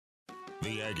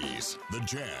The Aggies, the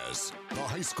Jazz, the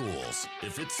high schools.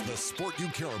 If it's the sport you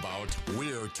care about,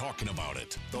 we're talking about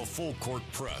it. The Full Court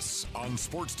Press on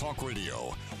Sports Talk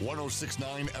Radio,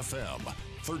 106.9 FM,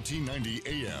 1390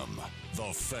 AM.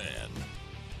 The Fan.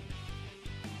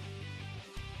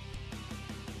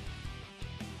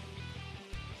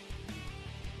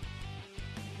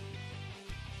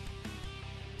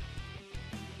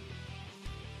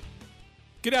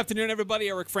 Good afternoon, everybody.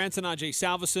 Eric Frandsen, Ajay,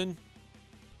 Salvesen.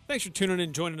 Thanks for tuning in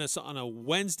and joining us on a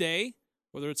Wednesday,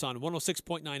 whether it's on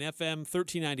 106.9 FM,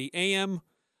 1390 AM,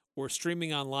 or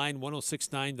streaming online,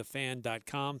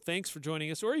 1069thefan.com. Thanks for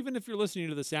joining us, or even if you're listening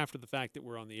to this after the fact that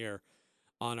we're on the air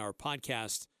on our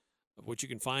podcast, which you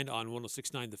can find on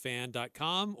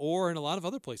 1069thefan.com or in a lot of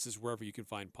other places wherever you can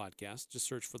find podcasts. Just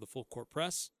search for the Full Court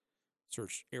Press,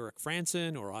 search Eric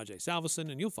Frandsen or Ajay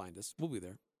Salvesen, and you'll find us. We'll be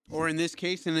there. Or in this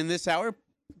case and in this hour,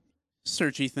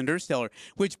 search Ethan Dursteler,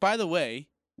 which, by the way,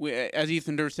 as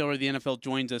Ethan Dursteler of the NFL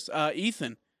joins us,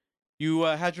 Ethan, you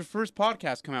had your first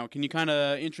podcast come out. Can you kind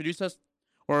of introduce us,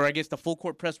 or I guess the Full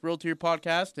Court Press World to your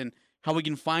podcast and how we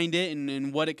can find it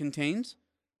and what it contains?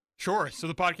 Sure. So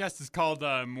the podcast is called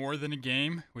More Than a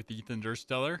Game with Ethan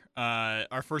Dursteler.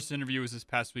 Our first interview was this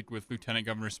past week with Lieutenant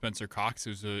Governor Spencer Cox. It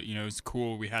was it was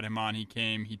cool. We had him on. He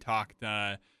came. He talked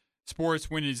sports.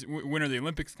 When are the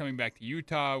Olympics coming back to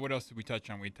Utah? What else did we touch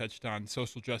on? We touched on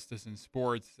social justice in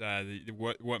sports.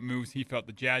 What moves he felt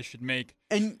the Jazz should make.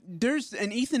 And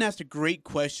Ethan asked a great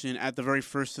question at the very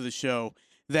first of the show.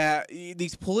 That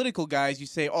these political guys, you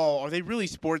say, oh, are they really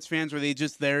sports fans? Or are they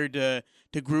just there to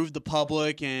groove the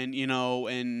public and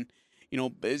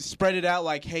spread it out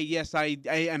like, hey, yes, I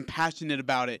am passionate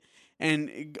about it.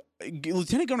 And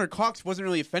Lieutenant Governor Cox wasn't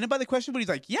really offended by the question, but he's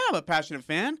like, yeah, I'm a passionate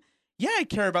fan. Yeah, I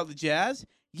care about the Jazz.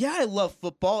 Yeah, I love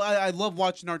football. I love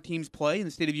watching our teams play in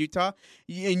the state of Utah.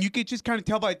 And you could just kind of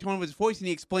tell by the tone of his voice, and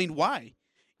he explained why.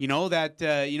 He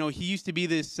used to be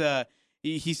this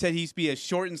he said he used to be a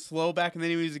short and slow back when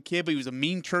he was a kid, but he was a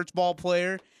mean church ball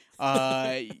player.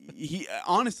 He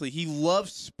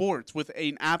loves sports with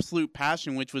an absolute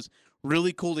passion, which was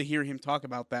really cool to hear him talk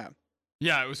about that.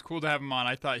 Yeah, it was cool to have him on.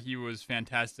 I thought he was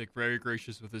fantastic, very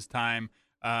gracious with his time.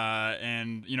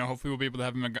 And hopefully we'll be able to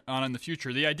have him on in the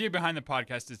future. The idea behind the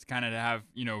podcast is kind of to have,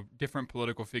 different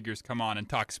political figures come on and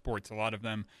talk sports. A lot of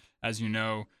them, as you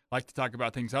know, like to talk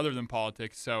about things other than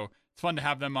politics. So it's fun to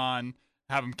have them on,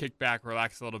 have them kick back,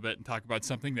 relax a little bit, and talk about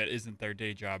something that isn't their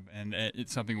day job. And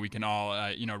it's something we can all,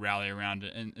 rally around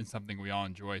and something we all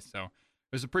enjoy. So I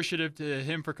was appreciative to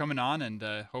him for coming on, and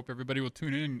hope everybody will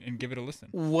tune in and give it a listen.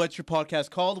 What's your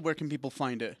podcast called? Where can people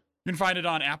find it? You can find it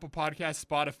on Apple Podcasts,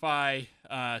 Spotify,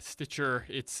 Stitcher.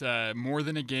 It's More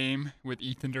Than a Game with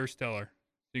Ethan Dursteler.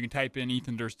 So you can type in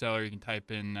Ethan Dursteler. You can type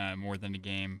in More Than a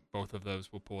Game. Both of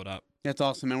those will pull it up. That's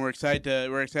awesome, and we're excited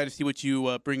to see what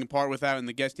you bring apart with that and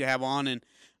the guests you have on. And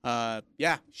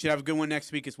should have a good one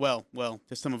next week as well. Well,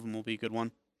 just some of them will be a good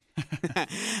one.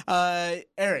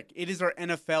 Eric, it is our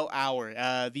NFL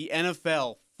hour. The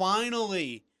NFL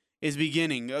finally is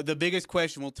beginning. The biggest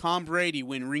question, will Tom Brady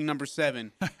win ring number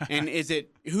 7? And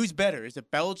who's better? Is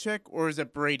it Belichick or is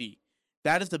it Brady?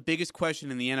 That is the biggest question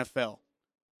in the NFL.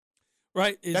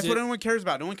 Right. That's what everyone cares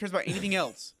about. No one cares about anything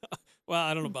else. Well,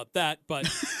 I don't know about that, but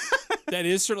that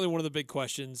is certainly one of the big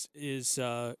questions is,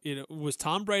 was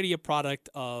Tom Brady a product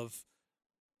of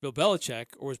Bill Belichick,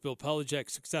 or was Bill Belichick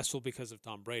successful because of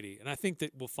Tom Brady? And I think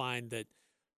that we'll find that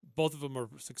both of them are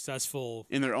successful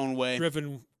in their own way,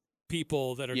 driven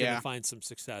people that are going to find some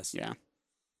success. Yeah.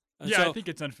 I think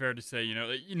it's unfair to say,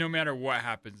 no matter what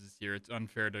happens this year, it's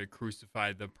unfair to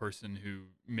crucify the person who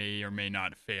may or may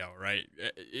not fail, right?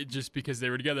 Just because they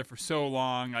were together for so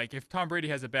long. Like, if Tom Brady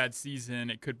has a bad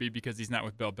season, it could be because he's not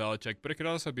with Bill Belichick, but it could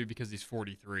also be because he's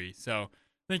 43. So I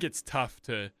think it's tough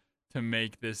to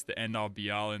make this the end-all,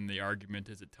 be-all in the argument,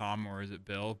 is it Tom or is it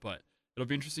Bill? But it'll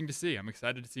be interesting to see. I'm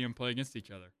excited to see them play against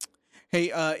each other.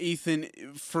 Hey, Ethan,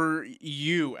 for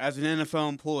you as an NFL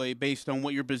employee, based on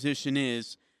what your position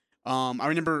is, I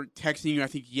remember texting you, I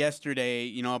think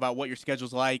yesterday, about what your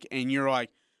schedule's like, and you're like,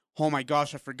 oh my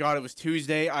gosh, I forgot it was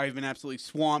Tuesday. I've been absolutely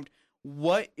swamped.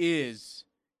 What is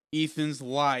Ethan's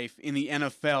life in the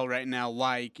NFL right now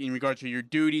like in regard to your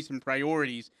duties and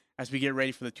priorities as we get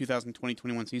ready for the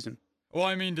 2020-21 season? Well,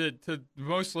 I mean, to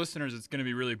most listeners, it's going to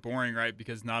be really boring, right?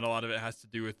 Because not a lot of it has to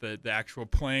do with the actual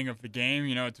playing of the game.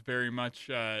 It's very much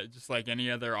just like any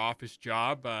other office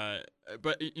job.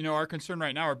 But, our concern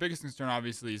right now, our biggest concern,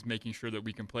 obviously, is making sure that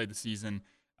we can play the season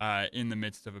in the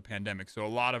midst of a pandemic. So a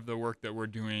lot of the work that we're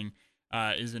doing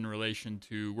is in relation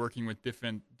to working with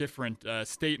different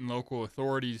state and local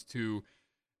authorities to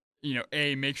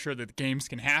A, make sure that the games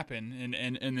can happen,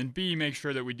 and then B, make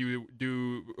sure that we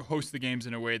do host the games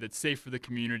in a way that's safe for the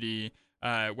community,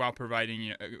 while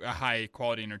providing a high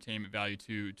quality entertainment value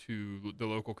to the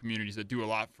local communities that do a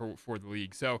lot for the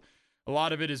league. So a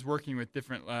lot of it is working with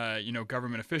different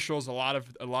government officials. A lot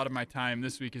of my time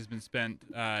this week has been spent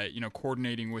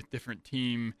coordinating with different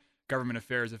team government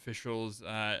affairs officials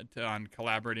on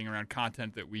collaborating around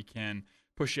content that we can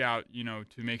push out,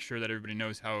 to make sure that everybody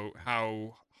knows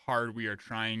how hard we are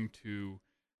trying to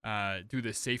do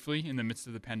this safely in the midst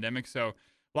of the pandemic. So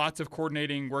lots of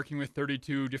coordinating, working with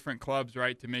 32 different clubs,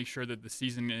 right, to make sure that the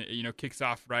season, kicks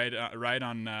off right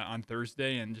on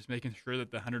Thursday, and just making sure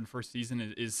that the 101st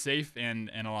season is safe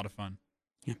and a lot of fun.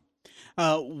 Yeah.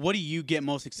 What do you get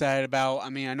most excited about? I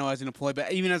mean, I know as an employee,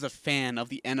 but even as a fan of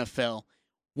the NFL,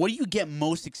 what do you get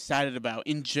most excited about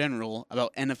in general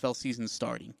about NFL season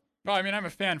starting? Well, I mean, I'm a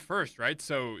fan first, right?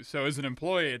 So as an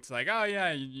employee, it's like, oh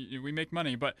yeah, we make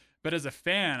money, but as a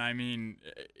fan, I mean,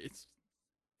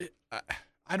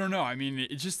 I don't know. I mean,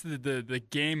 it's just the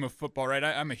game of football, right?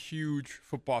 I'm a huge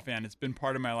football fan. It's been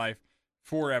part of my life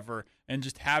forever, and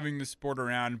just having the sport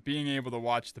around, being able to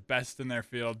watch the best in their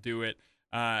field do it.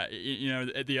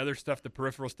 The other stuff, the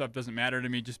peripheral stuff, doesn't matter to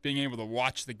me. Just being able to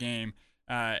watch the game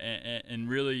and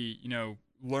really,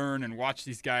 learn and watch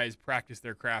these guys practice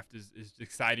their craft is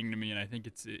exciting to me, and I think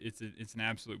it's an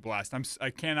absolute blast.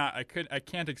 I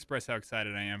can't express how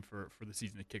excited I am for the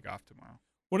season to kick off tomorrow.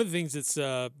 One of the things that's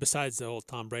besides the whole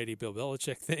Tom Brady, Bill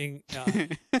Belichick thing,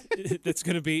 that's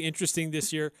going to be interesting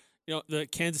this year, the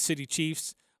Kansas City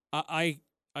Chiefs. I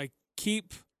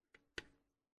keep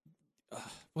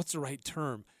what's the right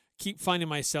term? Keep finding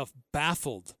myself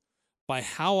baffled by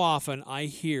how often I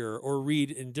hear or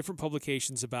read in different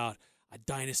publications about a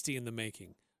dynasty in the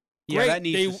making. Yeah, great. that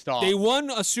needs to stop. They won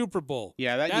a Super Bowl.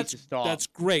 Yeah, that needs to stop. That's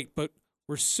great, but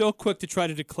we're so quick to try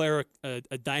to declare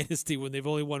a dynasty when they've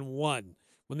only won one.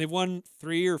 When they've won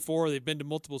 3 or 4, they've been to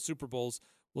multiple Super Bowls,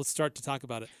 let's start to talk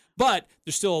about it. But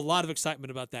there's still a lot of excitement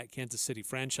about that Kansas City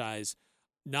franchise.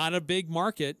 Not a big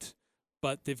market,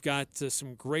 but they've got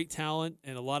some great talent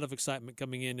and a lot of excitement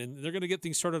coming in, and they're going to get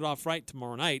things started off right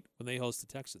tomorrow night when they host the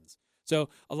Texans. So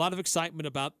a lot of excitement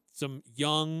about some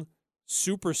young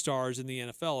superstars in the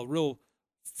NFL, a real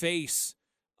face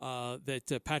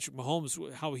that Patrick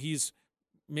Mahomes, how he's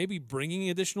maybe bringing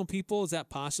additional people. Is that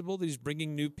possible, that he's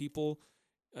bringing new people,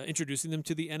 introducing them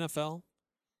to the NFL?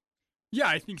 Yeah,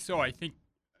 I think so. I think,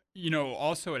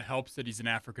 also it helps that he's an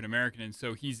African-American, and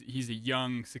so he's a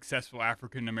young, successful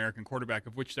African-American quarterback,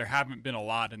 of which there haven't been a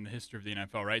lot in the history of the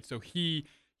NFL, right? So he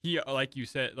like you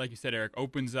said, Eric,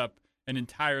 opens up an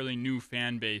entirely new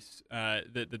fan base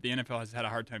that the NFL has had a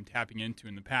hard time tapping into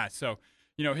in the past. So,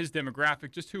 his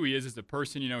demographic, just who he is as a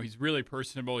person, he's really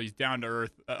personable. He's down to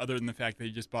earth, other than the fact that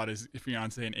he just bought his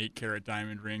fiance an 8-carat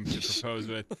diamond ring to propose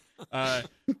with. But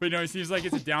he seems like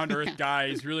he's a down to earth guy.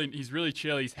 He's really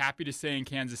chill. He's happy to stay in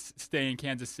Kansas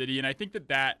City, and I think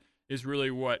that is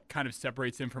really what kind of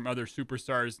separates him from other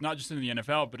superstars, not just in the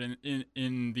NFL, but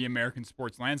in the American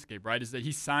sports landscape. Right? Is that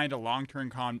he signed a long-term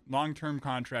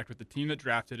contract with the team that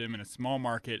drafted him in a small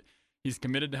market. He's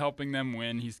committed to helping them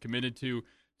win. He's committed to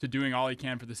doing all he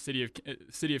can for the city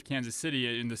of Kansas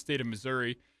City in the state of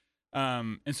Missouri.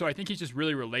 And so I think he's just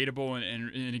really relatable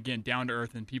and again, down to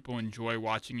earth, and people enjoy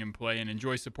watching him play and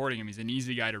enjoy supporting him. He's an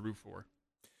easy guy to root for.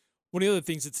 One of the other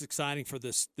things that's exciting for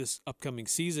this upcoming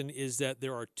season is that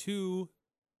there are 2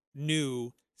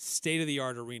 new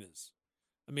state-of-the-art arenas.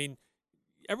 I mean,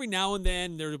 every now and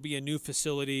then there'll be a new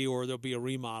facility or there'll be a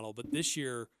remodel, but this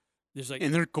year there's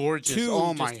and they're gorgeous. 2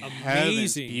 oh my heavens,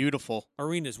 amazing beautiful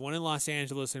arenas, one in Los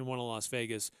Angeles and one in Las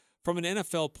Vegas. From an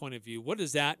NFL point of view, what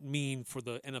does that mean for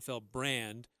the NFL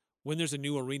brand when there's a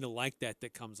new arena like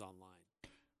that comes online?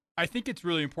 I think it's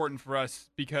really important for us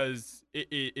because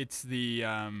it's the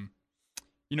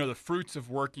the fruits of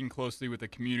working closely with a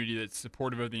community that's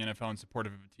supportive of the NFL and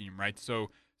supportive of a team, right? So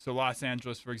Los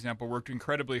Angeles, for example, worked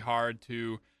incredibly hard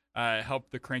to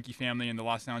help the Cranky family and the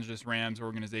Los Angeles Rams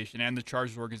organization and the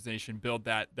Chargers organization build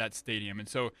that stadium. And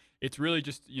so it's really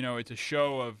just, it's a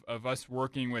show of us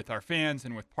working with our fans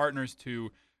and with partners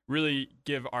to really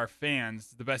give our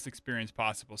fans the best experience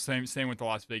possible. Same with the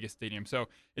Las Vegas Stadium. So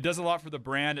it does a lot for the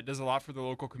brand. It does a lot for the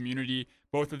local community.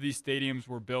 Both of these stadiums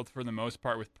were built for the most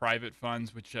part with private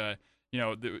funds, which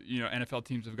NFL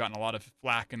teams have gotten a lot of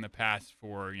flack in the past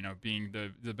for being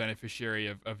the beneficiary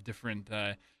of different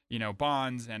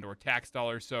bonds and or tax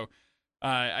dollars. So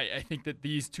I think that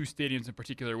these 2 stadiums in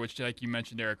particular, which like you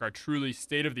mentioned, Eric, are truly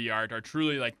state of the art, are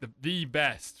truly like the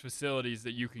best facilities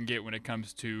that you can get when it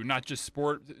comes to not just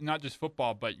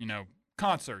football, but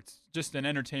concerts, just an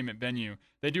entertainment venue.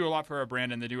 They do a lot for our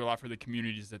brand, and they do a lot for the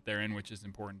communities that they're in, which is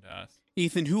important to us.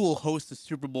 Ethan, who will host the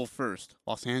Super Bowl first,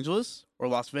 Los Angeles or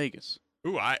Las Vegas?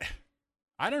 Ooh, I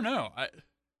don't know.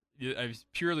 I was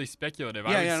purely speculative.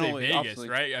 Yeah, I would say no, Vegas, obviously.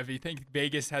 right? If you think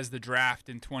Vegas has the draft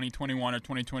in 2021 or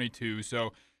 2022,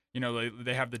 so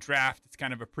they have the draft. It's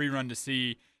kind of a pre-run to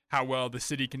see how well the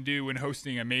city can do when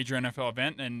hosting a major NFL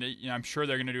event, and I'm sure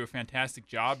they're going to do a fantastic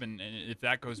job. And if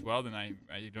that goes well, then I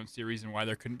don't see a reason why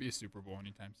there couldn't be a Super Bowl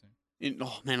anytime soon.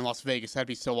 In Las Vegas, that'd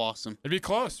be so awesome. It'd be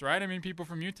close, right? I mean, people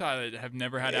from Utah that have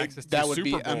never had access to that the would Super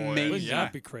be Bowl. amazing. Yeah,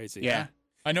 that'd be crazy. Yeah.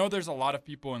 I know there's a lot of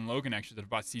people in Logan actually that have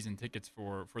bought season tickets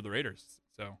for the Raiders.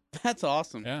 So That's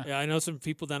awesome. yeah. Yeah, I know some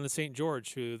people down in St.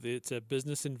 George who it's a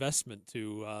business investment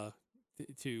to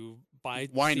buy.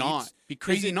 Why seats. not? Be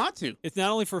crazy it- not to. It's not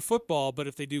only for football, but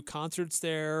if they do concerts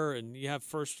there, and you have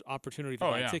first opportunity to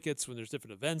Oh, buy yeah. tickets when there's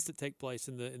different events that take place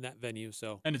in that venue.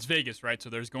 So And it's Vegas, right? So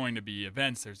there's going to be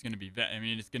events. There's going to be,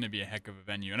 it's going to be a heck of a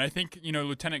venue. And I think,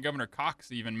 Lieutenant Governor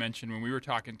Cox even mentioned when we were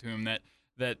talking to him that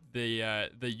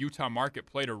the Utah market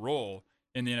played a role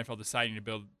in the NFL deciding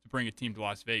to bring a team to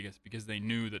Las Vegas because they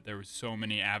knew that there was so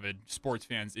many avid sports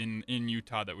fans in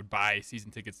Utah that would buy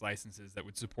season tickets licenses that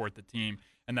would support the team,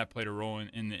 and that played a role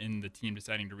in the team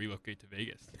deciding to relocate to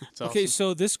Vegas. That's okay, awesome.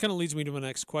 so this kind of leads me to my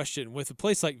next question. With a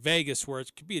place like Vegas, where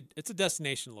it's a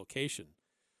destination location,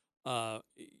 the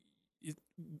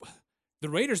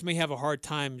Raiders may have a hard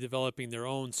time developing their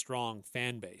own strong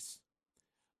fan base.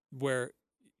 Where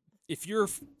if you're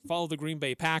follow the Green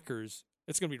Bay Packers,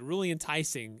 it's going to be really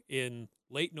enticing in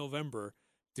late November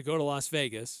to go to Las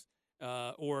Vegas,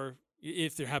 or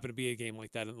if there happen to be a game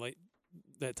like that in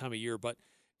that time of year. But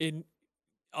in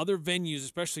other venues,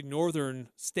 especially northern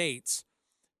states,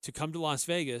 to come to Las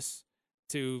Vegas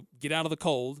to get out of the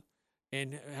cold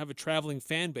and have a traveling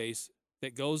fan base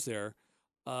that goes there.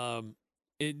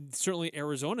 Certainly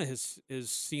Arizona has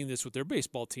seen this with their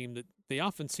baseball team, that they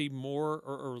often see more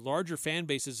or larger fan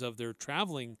bases of their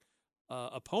traveling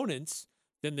opponents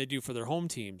than they do for their home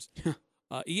teams.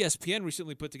 ESPN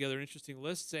recently put together an interesting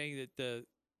list saying that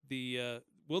the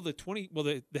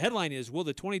headline is, will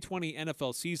the 2020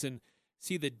 NFL season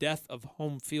see the death of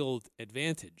home field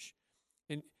advantage?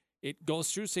 And it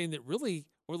goes through saying that really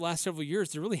over the last several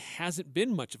years there really hasn't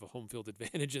been much of a home field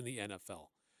advantage in the NFL.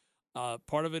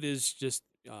 Part of it is just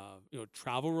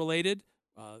travel related.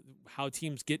 How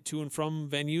teams get to and from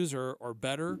venues are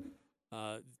better.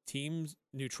 Teams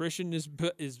nutrition is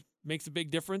makes a big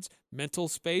difference. Mental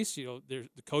space, there's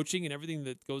the coaching and everything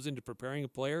that goes into preparing a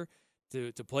player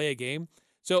to play a game.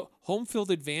 So home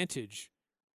field advantage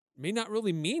may not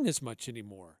really mean as much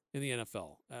anymore in the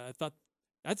NFL. I thought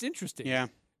that's interesting. Yeah.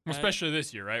 Well, especially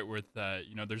this year, right? With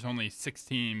there's only 6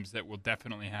 teams that will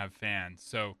definitely have fans.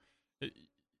 So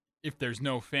if there's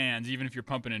no fans, even if you're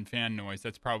pumping in fan noise,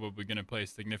 that's probably going to play a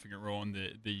significant role in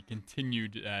the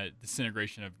continued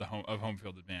disintegration of home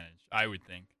field advantage, I would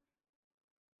think.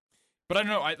 But I don't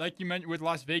know. Like you mentioned with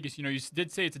Las Vegas, you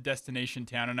did say it's a destination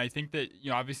town, and I think that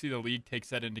obviously the league takes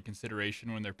that into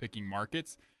consideration when they're picking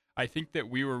markets. I think that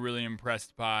we were really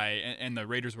impressed by, and the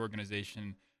Raiders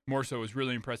organization more so was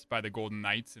really impressed by the Golden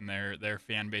Knights and their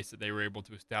fan base that they were able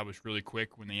to establish really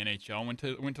quick when the NHL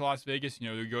went to Las Vegas.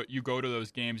 You go to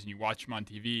those games and you watch them on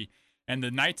TV, and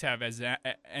the Knights have as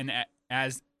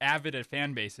avid a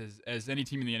fan base as any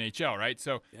team in the NHL, right?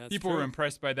 So Yeah, people true. were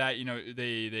impressed by that.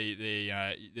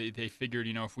 They figured,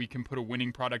 if we can put a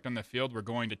winning product on the field, we're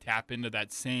going to tap into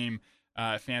that same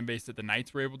fan base that the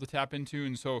Knights were able to tap into.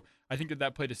 And so I think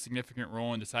that played a significant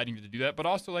role in deciding to do that. But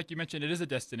also, like you mentioned, it is a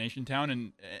destination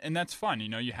town, and that's fun.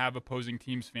 You have opposing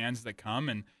teams' fans that come,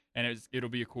 and it'll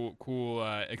be a cool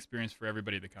experience for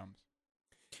everybody that comes.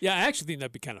 Yeah, I actually think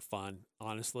that'd be kind of fun,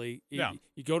 honestly. Yeah.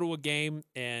 You go to a game,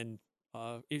 and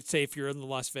say if you're in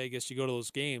Las Vegas, you go to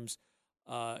those games,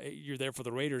 you're there for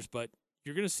the Raiders, but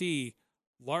you're going to see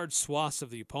large swaths of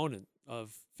the opponent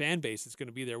of fan base that's going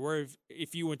to be there. Where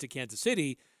if you went to Kansas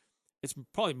City, it's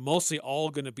probably mostly all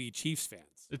going to be Chiefs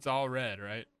fans. It's all red,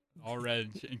 right? All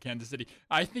red in Kansas City.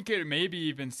 I think it may be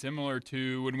even similar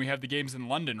to when we have the games in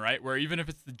London, right? Where even if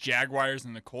it's the Jaguars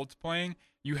and the Colts playing,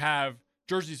 you have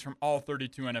jerseys from all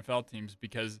 32 NFL teams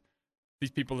because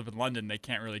these people live in London. They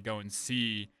can't really go and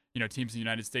see, teams in the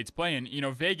United States play. And,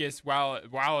 Vegas, while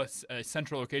a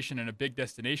central location and a big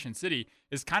destination city,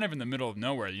 is kind of in the middle of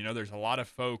nowhere. There's a lot of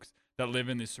folks that live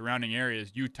in the surrounding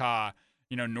areas, Utah,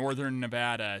 northern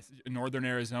Nevada, northern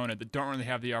Arizona, that don't really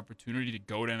have the opportunity to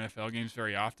go to NFL games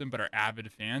very often, but are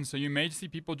avid fans. So you may see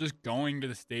people just going to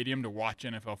the stadium to watch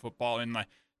NFL football in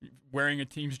wearing a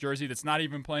team's jersey that's not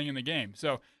even playing in the game.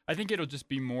 So I think it'll just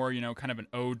be more, kind of an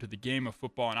ode to the game of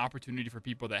football, an opportunity for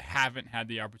people that haven't had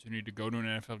the opportunity to go to an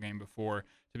NFL game before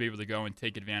to be able to go and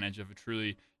take advantage of a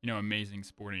truly, amazing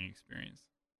sporting experience.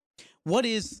 What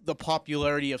is the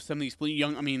popularity of some of these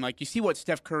young? I mean, like you see what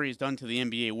Steph Curry has done to the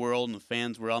NBA world and the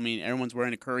fans world. I mean, everyone's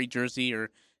wearing a Curry jersey or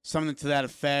something to that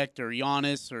effect, or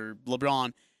Giannis or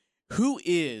LeBron. Who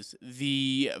is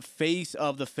the face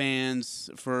of the fans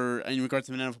in regards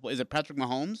to the NFL? Is it Patrick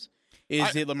Mahomes?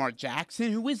 Is it Lamar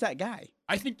Jackson? Who is that guy?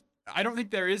 I don't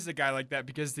think there is a guy like that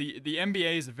because the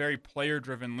NBA is a very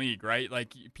player-driven league, right?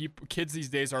 Like kids these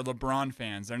days are LeBron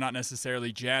fans. They're not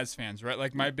necessarily Jazz fans, right?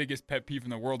 Like my biggest pet peeve in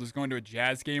the world is going to a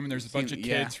Jazz game and there's a bunch of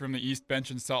kids from the East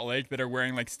Bench in Salt Lake that are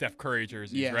wearing like Steph Curry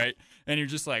jerseys, right? And you're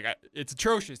just like, it's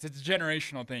atrocious. It's a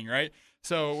generational thing, right?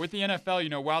 So with the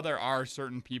NFL, while there are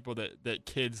certain people that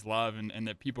kids love and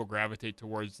that people gravitate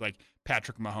towards, like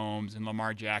Patrick Mahomes and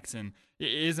Lamar Jackson,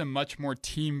 it is a much more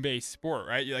team-based sport,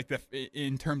 right? Like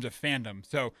in terms of fandom.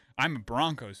 So I'm a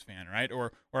Broncos fan, right?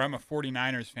 Or I'm a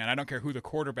 49ers fan. I don't care who the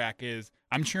quarterback is.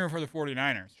 I'm cheering for the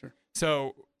 49ers. Sure.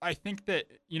 So I think that,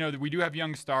 we do have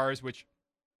young stars, which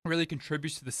really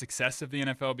contributes to the success of the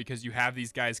NFL because you have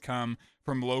these guys come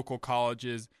from local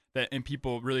colleges and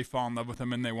people really fall in love with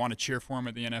them and they want to cheer for them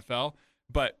at the NFL.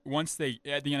 But once they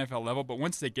get to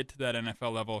that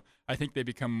NFL level, I think they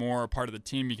become more a part of the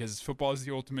team because football is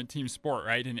the ultimate team sport,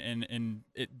 right? And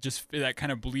it just that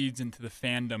kind of bleeds into the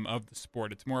fandom of the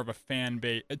sport. It's more of a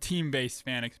team-based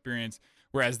fan experience,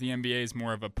 whereas the NBA is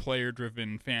more of a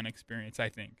player-driven fan experience, I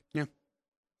think. Yeah.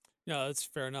 Yeah, that's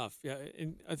fair enough. Yeah,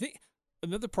 and I think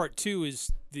another part too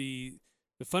is the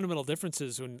fundamental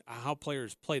differences in how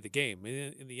players play the game.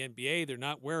 In the NBA, they're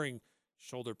not wearing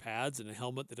shoulder pads and a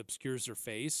helmet that obscures their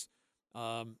face.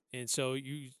 And so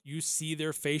you see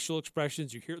their facial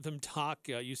expressions, you hear them talk,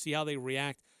 you see how they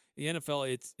react. In the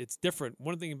NFL, it's different.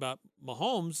 One thing about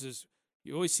Mahomes is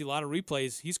you always see a lot of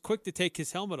replays. He's quick to take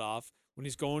his helmet off when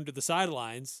he's going to the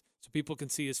sidelines so people can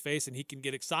see his face and he can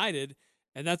get excited.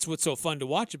 And that's what's so fun to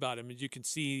watch about him is you can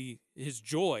see his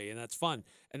joy, and that's fun.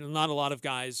 And not a lot of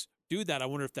guys do that. I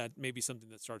wonder if that may be something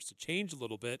that starts to change a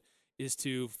little bit, is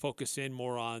to focus in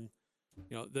more on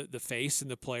the face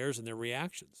and the players and their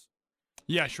reactions.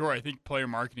 Yeah, sure. I think player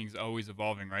marketing is always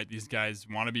evolving, right? These guys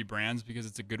want to be brands because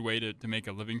it's a good way to make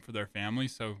a living for their family.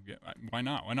 So why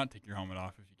not? Why not take your helmet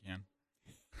off if you can?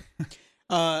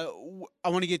 I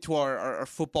want to get to our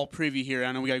football preview here.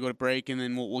 I know we got to go to break, and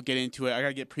then we'll get into it. I got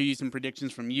to get previews and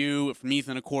predictions from you, from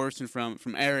Ethan, of course, and from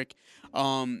Eric,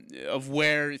 of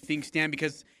where things stand,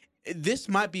 because this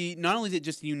might be, not only is it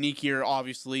just a unique year,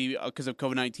 obviously, because of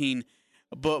COVID-19,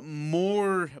 but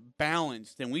more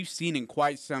balanced than we've seen in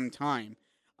quite some time.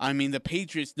 I mean, the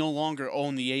Patriots no longer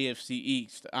own the AFC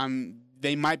East.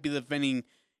 They might be the defending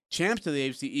champs of the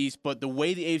AFC East, but the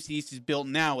way the AFC East is built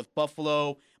now with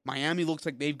Buffalo, Miami looks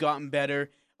like they've gotten better.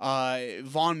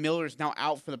 Von Miller is now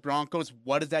out for the Broncos.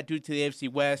 What does that do to the AFC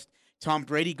West? Tom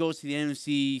Brady goes to the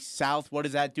NFC South. What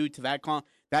does that do to that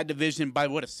division? By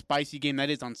what a spicy game that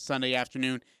is on Sunday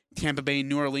afternoon. Tampa Bay,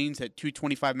 New Orleans at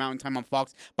 2:25 Mountain Time on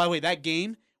Fox. By the way, that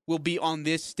game will be on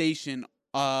this station,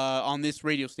 on this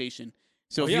radio station.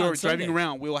 So if you are driving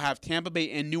around, we will have Tampa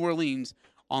Bay and New Orleans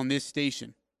on this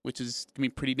station, which is going to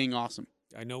be pretty dang awesome.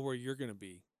 I know where you're going to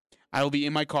be. I will be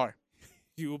in my car.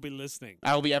 You will be listening.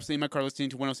 I will be absolutely in my car listening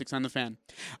to 106 on The Fan.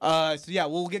 So, yeah,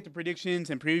 we'll get to predictions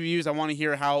and previews. I want to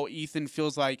hear how Ethan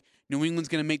feels like New England's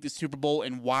going to make the Super Bowl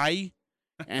and why.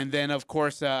 And then, of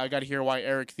course, I got to hear why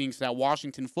Eric thinks that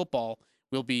Washington football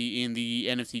will be in the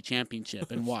NFC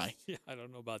Championship and why. Yeah, I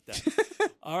don't know about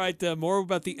that. All right, more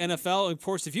about the NFL. Of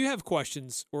course, if you have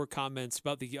questions or comments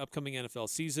about the upcoming NFL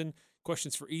season,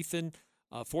 questions for Ethan,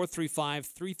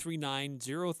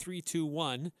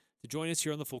 435-339-0321 to join us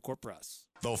here on the Full Court Press.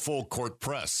 The Full Court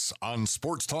Press on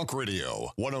Sports Talk Radio,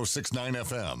 106.9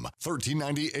 FM,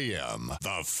 1390 AM.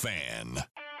 The Fan.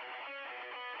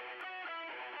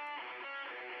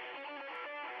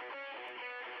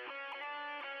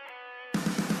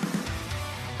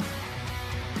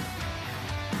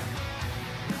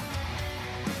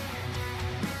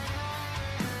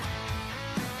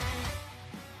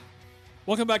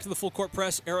 Welcome back to the Full Court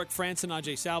Press. Eric Frandsen,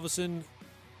 Ajay Salvesen,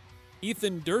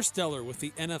 Ethan Dursteler with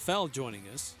the NFL joining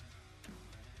us.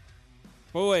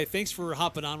 Boy, thanks for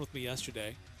hopping on with me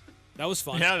yesterday. That was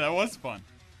fun. Yeah, that was fun.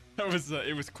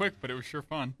 It was quick, but it was sure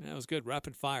fun. Yeah, it was good.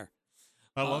 Rapid fire.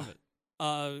 I love it.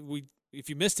 If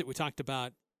you missed it, we talked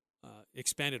about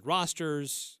expanded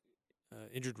rosters,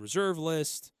 injured reserve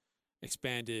list,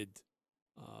 expanded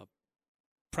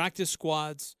practice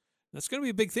squads. That's going to be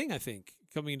a big thing, I think,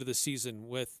 coming into the season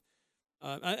with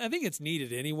I think it's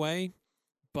needed anyway,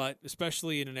 but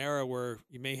especially in an era where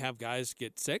you may have guys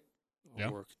get sick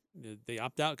or they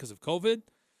opt out because of COVID,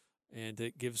 and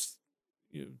it gives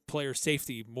player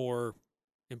safety more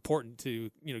important to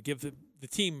give the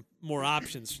team more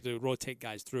options to rotate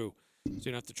guys through, so you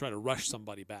don't have to try to rush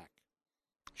somebody back.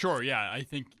 Sure, yeah. I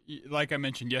think, like I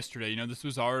mentioned yesterday, this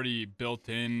was already built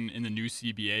in the new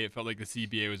CBA. It felt like the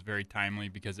CBA was very timely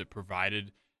because it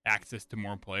provided access to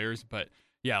more players. But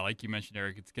yeah, like you mentioned,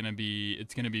 Eric, it's gonna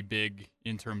be big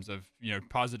in terms of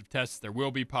positive tests. There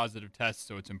will be positive tests,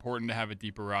 so it's important to have a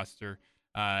deeper roster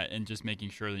and just making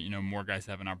sure that more guys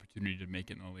have an opportunity to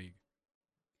make it in the league.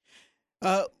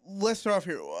 Let's start off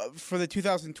here for the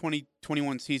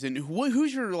 2020-21 season.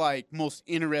 Who's your most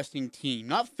interesting team?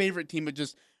 Not favorite team, but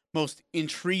just most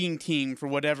intriguing team for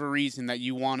whatever reason that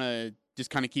you want to just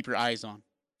kind of keep your eyes on.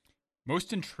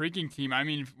 Most intriguing team. I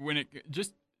mean,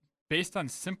 just based on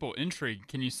simple intrigue,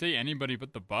 can you say anybody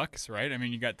but the Bucks? Right? I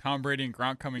mean, you got Tom Brady and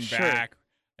Gronk coming back.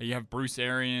 You have Bruce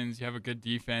Arians. You have a good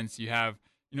defense. You have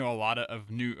a lot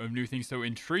of new things. So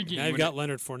intriguing. Now you've got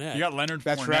Leonard Fournette. You got Leonard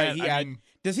That's Fournette. right.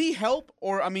 Does he help?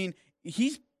 Or,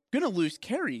 he's going to lose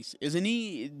carries, isn't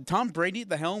he? Tom Brady at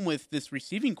the helm with this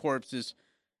receiving corps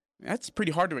that's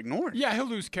pretty hard to ignore. Yeah, he'll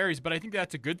lose carries, but I think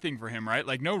that's a good thing for him, right?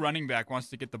 Like, no running back wants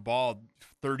to get the ball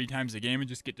 30 times a game and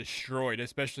just get destroyed,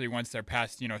 especially once they're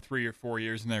past, 3 or 4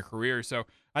 years in their career. So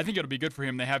I think it'll be good for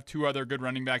him. They have two other good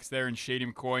running backs there in Shady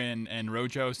McCoy and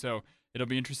Rojo, so it'll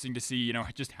be interesting to see,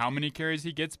 just how many carries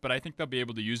he gets, but I think they'll be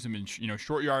able to use him in,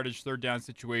 short yardage, third down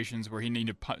situations where he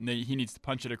needs to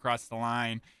punch it across the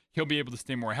line. He'll be able to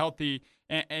stay more healthy.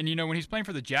 And when he's playing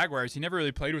for the Jaguars, he never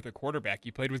really played with a quarterback.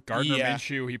 He played with Gardner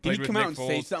Minshew. He played with Nick Foles. Did he come out and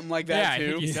say something like that, too? Yeah,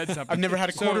 I think he said something. I've never had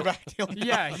a quarterback.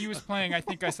 Yeah, he was playing. I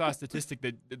think I saw a statistic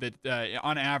that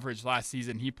on average last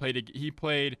season he played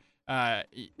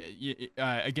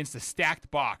against a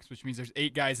stacked box, which means there's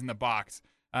 8 guys in the box.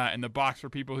 And the box, for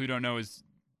people who don't know, is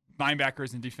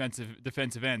linebackers and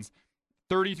defensive ends.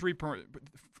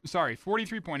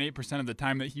 43.8% of the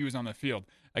time that he was on the field.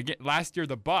 Again, last year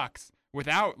the Bucks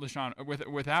without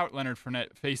Leonard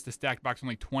Fournette faced the stacked box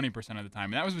only 20% of the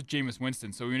time, and that was with Jameis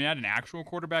Winston. So when you add an actual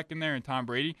quarterback in there and Tom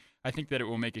Brady, I think that it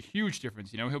will make a huge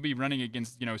difference. He'll be running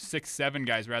against 6-7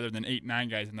 guys rather than 8-9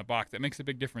 guys in the box. That makes a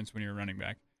big difference when you're a running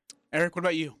back. Eric, what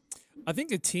about you? I think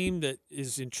a team that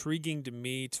is intriguing to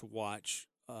me to watch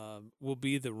will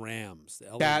be the Rams,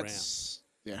 the LA Rams.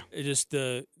 Yeah. It just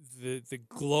the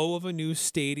glow of a new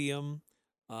stadium.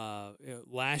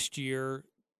 Last year,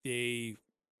 they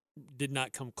did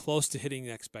not come close to hitting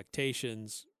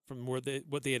expectations from what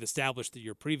they had established the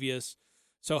year previous.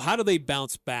 So how do they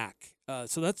bounce back?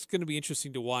 So that's going to be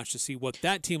interesting to watch to see what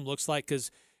that team looks like,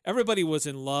 because everybody was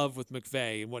in love with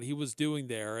McVay and what he was doing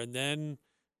there, and then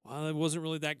it wasn't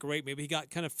really that great. Maybe he got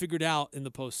kind of figured out in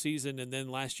the postseason, and then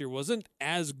last year wasn't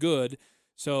as good.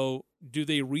 So do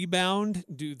they rebound?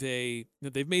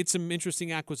 They've made some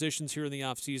interesting acquisitions here in the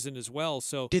offseason as well.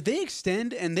 So did they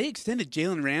extend? And they extended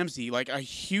Jalen Ramsey, a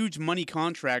huge money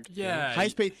contract. Yeah. High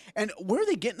paid. And where are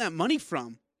they getting that money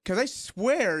from? Because I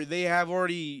swear they have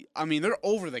already. They're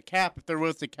over the cap. If they're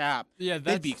worth the cap,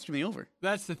 they'd be extremely over.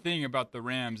 That's the thing about the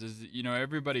Rams is,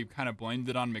 everybody kind of blamed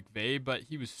it on McVay, but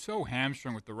he was so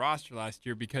hamstrung with the roster last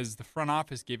year because the front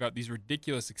office gave out these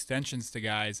ridiculous extensions to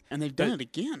guys. And they've done it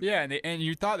again. Yeah, and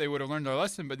you thought they would have learned their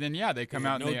lesson, but then, they come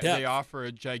out and they offer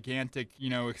a gigantic,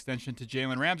 extension to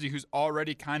Jalen Ramsey, who's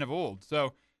already kind of old.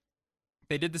 So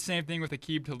they did the same thing with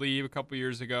Aqib Talib a couple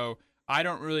years ago. I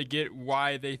don't really get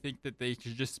why they think that they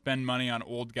should just spend money on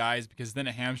old guys, because then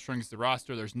it hamstrings the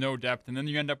roster. There's no depth, and then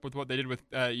you end up with what they did with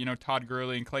Todd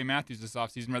Gurley and Clay Matthews this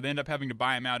offseason, where they end up having to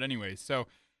buy him out anyways. So,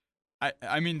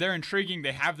 they're intriguing.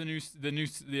 They have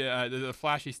the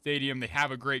flashy stadium. They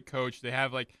have a great coach. They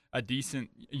have a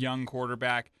decent young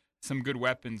quarterback, some good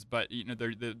weapons, but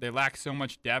they lack so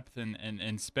much depth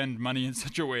and spend money in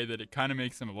such a way that it kind of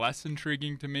makes them less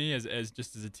intriguing to me as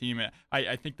just as a team.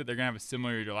 I think that they're gonna have a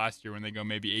similar year to last year when they go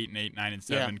maybe 8-8,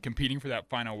 9-7, competing for that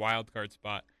final wild card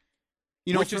spot.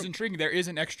 Which is intriguing. There is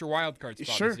an extra wild card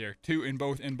spot this year too in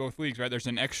both leagues, right? There's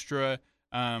an extra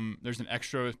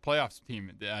playoffs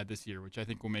team this year, which I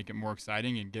think will make it more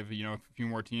exciting and give a few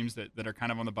more teams that are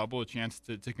kind of on the bubble a chance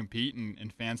to compete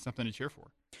and fans something to cheer for.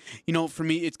 For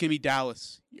me, it's going to be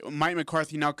Dallas. Mike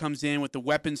McCarthy now comes in with the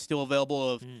weapons still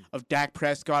available of Dak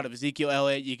Prescott, of Ezekiel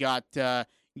Elliott. You got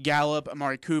Gallup,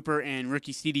 Amari Cooper, and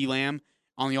rookie CeeDee Lamb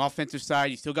on the offensive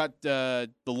side. You still got the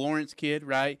Lawrence kid,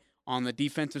 right? On the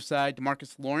defensive side,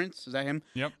 DeMarcus Lawrence. Is that him?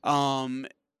 Yep.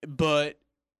 But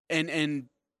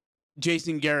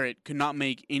Jason Garrett could not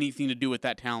make anything to do with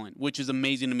that talent, which is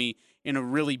amazing to me in a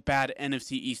really bad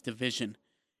NFC East division.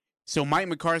 So Mike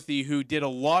McCarthy, who did a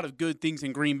lot of good things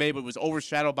in Green Bay but was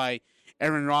overshadowed by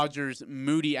Aaron Rodgers'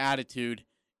 moody attitude,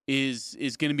 is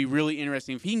going to be really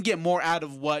interesting. If he can get more out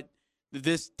of what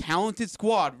this talented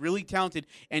squad, really talented,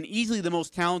 and easily the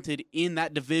most talented in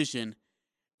that division,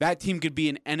 that team could be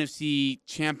an NFC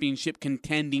championship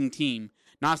contending team.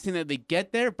 Not saying that they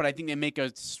get there, but I think they make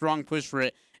a strong push for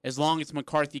it as long as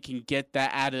McCarthy can get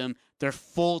that out of them, their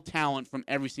full talent from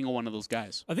every single one of those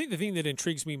guys. I think the thing that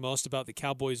intrigues me most about the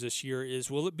Cowboys this year is,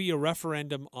 will it be a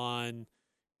referendum on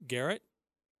Garrett,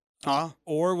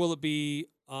 or will it be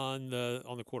on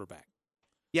the quarterback?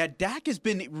 Yeah, Dak has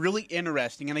been really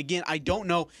interesting, and again, I don't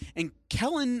know. And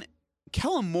Kellen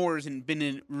Moore has been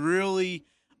a really,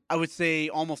 I would say,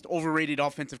 almost overrated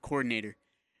offensive coordinator.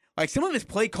 Like, some of his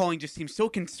play calling just seems so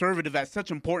conservative at such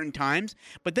important times,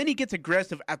 but then he gets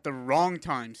aggressive at the wrong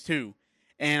times too.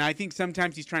 And I think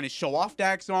sometimes he's trying to show off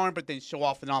Dak's arm, but then show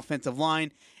off an offensive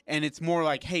line. And it's more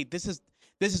like, hey, this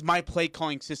is my play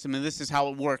calling system, and this is how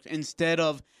it works, instead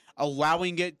of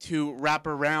allowing it to wrap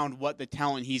around what the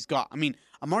talent he's got. I mean,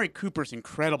 Amari Cooper's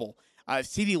incredible.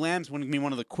 CeeDee Lamb's going to be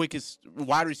one of the quickest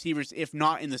wide receivers, if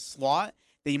not in the slot,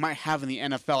 that you might have in the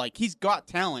NFL. Like, he's got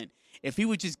talent. If he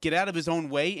would just get out of his own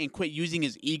way and quit using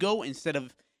his ego and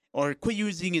start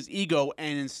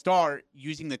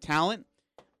using the talent,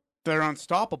 they're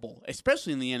unstoppable,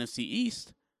 especially in the NFC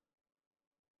East.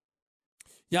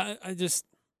 Yeah,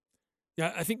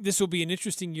 I think this will be an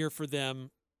interesting year for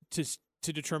them to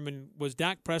determine, was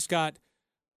Dak Prescott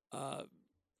kind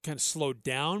of slowed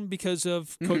down because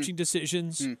of coaching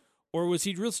decisions, or was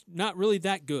he not really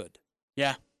that good?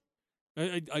 Yeah.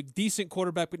 A decent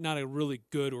quarterback, but not a really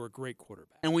good or a great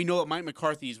quarterback. And we know that Mike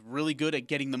McCarthy is really good at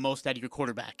getting the most out of your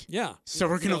quarterback. Yeah. So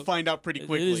we're going to find out pretty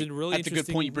quickly. It is a really That's a good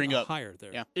point you bring up. Hire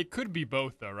there. Yeah. It could be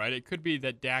both, though, right? It could be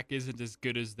that Dak isn't as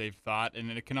good as they've thought, and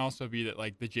then it can also be that,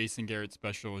 like, the Jason Garrett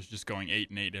special is just going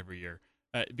 8-8 every year.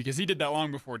 Because he did that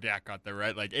long before Dak got there,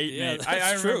 right? Like 8-8.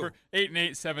 I remember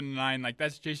 8-8, 7-9. Like,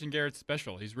 that's Jason Garrett's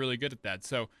special. He's really good at that.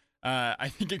 So I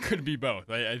think it could be both.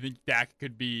 I think Dak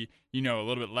could be, a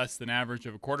little bit less than average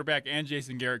of a quarterback, and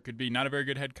Jason Garrett could be not a very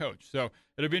good head coach. So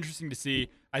it'll be interesting to see.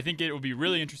 I think it will be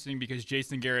really interesting because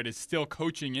Jason Garrett is still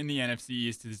coaching in the NFC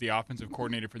East as the offensive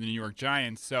coordinator for the New York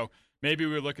Giants. So maybe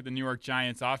we'll look at the New York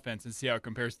Giants offense and see how it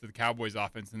compares to the Cowboys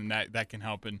offense, and that can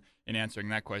help in answering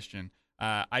that question.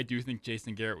 I do think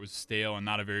Jason Garrett was stale and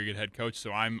not a very good head coach,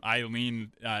 so I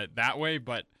lean that way,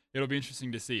 but it'll be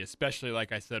interesting to see, especially,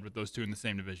 like I said, with those two in the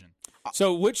same division.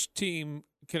 So which team,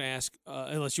 can I ask,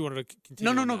 unless you wanted to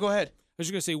continue? No, go ahead. I was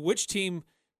just going to say, which team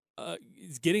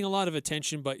is getting a lot of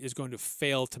attention but is going to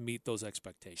fail to meet those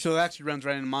expectations? So that actually runs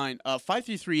right in mind.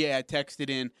 533A, I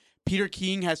texted in, Peter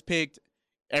King has picked,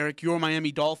 Eric, your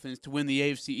Miami Dolphins to win the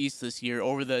AFC East this year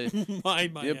over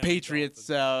the Patriots,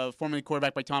 formerly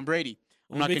quarterbacked by Tom Brady.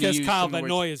 Because Kyle Van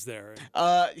Noy is there.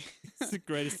 It's the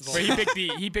greatest of all. But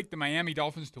he picked the Miami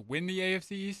Dolphins to win the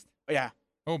AFC East? Yeah.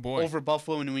 Oh, boy. Over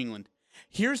Buffalo and New England.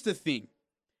 Here's the thing.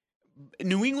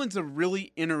 New England's a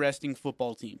really interesting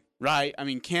football team, right? I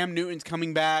mean, Cam Newton's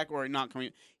coming back, or not coming.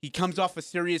 He comes off a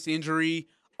serious injury,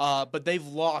 but they've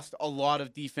lost a lot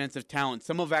of defensive talent.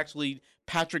 Some of actually,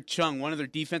 Patrick Chung, one of their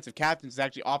defensive captains, has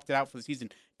actually opted out for the season.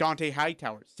 Dante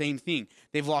Hightower, same thing.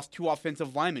 They've lost 2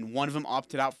 offensive linemen. One of them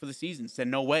opted out for the season, said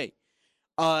no way.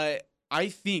 I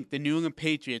think the New England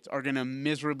Patriots are going to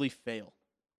miserably fail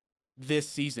this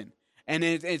season. And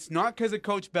it's not because of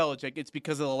Coach Belichick. It's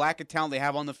because of the lack of talent they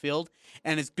have on the field.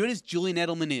 And as good as Julian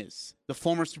Edelman is, the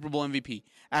former Super Bowl MVP,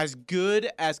 as good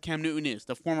as Cam Newton is,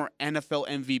 the former NFL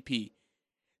MVP,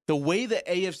 the way the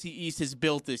AFC East is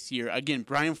built this year, again,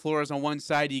 Brian Flores on one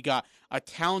side, you got a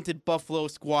talented Buffalo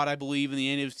squad, I believe, in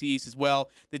the NFC East as well.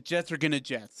 The Jets are going to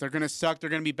Jets. They're going to suck. They're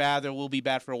going to be bad. They will be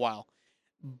bad for a while.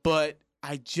 But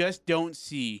I just don't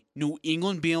see New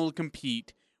England being able to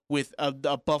compete with a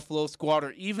Buffalo squad,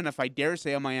 or even, if I dare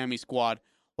say, a Miami squad,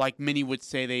 like many would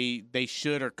say they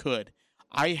should or could.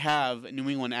 I have New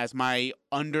England as my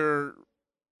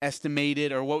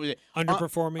underestimated, or what was it?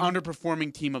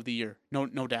 Underperforming team of the year,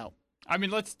 no doubt. I mean,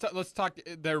 let's talk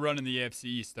their run in the AFC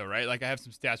East, though, right? Like, I have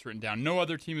some stats written down. No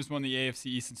other team has won the AFC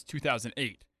East since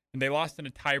 2008, and they lost in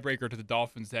a tiebreaker to the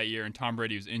Dolphins that year, and Tom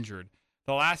Brady was injured.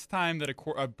 The last time that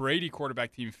a Brady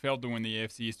quarterback team failed to win the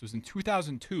AFC East was in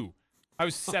 2002. I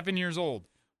was 7 years old.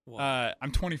 Wow.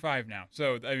 I'm 25 now.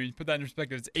 So, I mean, put that in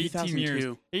perspective. It's 18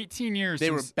 years. 18 years. They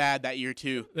were bad that year,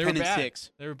 too. 10-6.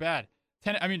 They were bad.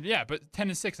 10. I mean, yeah, but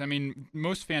 10-6. I mean,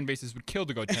 most fan bases would kill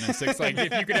to go 10-6. Like,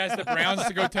 if you could ask the Browns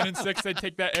to go 10-6, they'd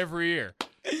take that every year,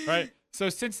 right? So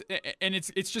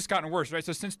it's just gotten worse, right?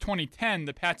 So since 2010,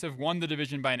 the Pats have won the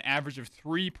division by an average of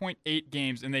 3.8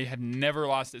 games, and they have never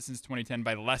lost it since 2010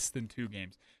 by less than 2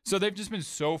 games. So they've just been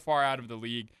so far out of the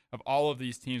league of all of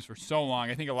these teams for so long.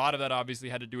 I think a lot of that obviously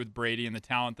had to do with Brady and the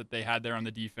talent that they had there on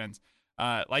the defense.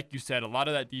 Like you said, a lot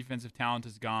of that defensive talent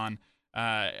is gone.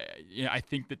 I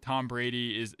think that Tom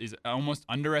Brady is almost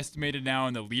underestimated now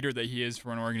in the leader that he is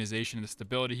for an organization and the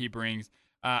stability he brings.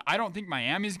 I don't think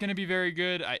Miami's going to be very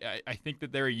good. I think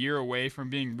that they're a year away from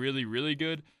being really, really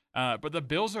good. But the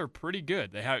Bills are pretty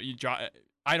good. They have.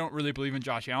 I don't really believe in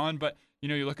Josh Allen, but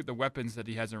you look at the weapons that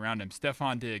he has around him: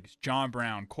 Stephon Diggs, John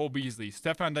Brown, Cole Beasley.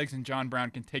 Stephon Diggs and John Brown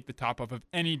can take the top off of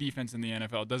any defense in the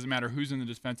NFL. It doesn't matter who's in the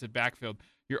defensive backfield.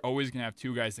 You're always going to have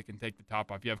 2 guys that can take the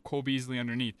top off. You have Cole Beasley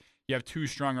underneath. You have 2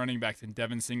 strong running backs in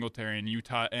Devin Singletary and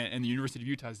Utah and the University of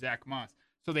Utah, Zach Moss.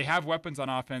 So they have weapons on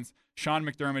offense. Sean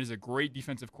McDermott is a great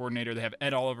defensive coordinator. They have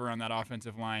Ed Oliver on that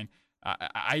offensive line.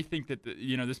 I think that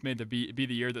this may be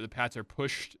the year that the Pats are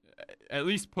at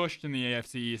least pushed in the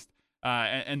AFC East,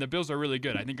 and the Bills are really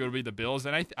good. I think it'll be the Bills,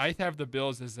 and I have the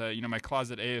Bills as my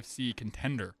closet AFC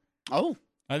contender. Oh,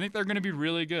 I think they're going to be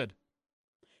really good.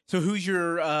 So who's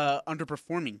your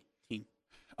underperforming team?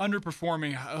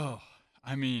 Underperforming? Oh,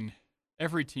 I mean,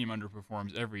 every team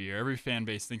underperforms every year. Every fan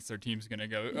base thinks their team's going to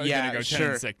go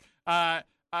 10-6.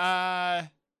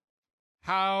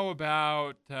 How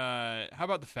about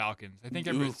the Falcons? I think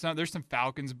there's some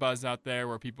Falcons buzz out there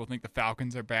where people think the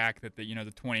Falcons are back. That the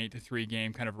 28-3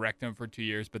 game kind of wrecked them for 2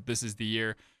 years, but this is the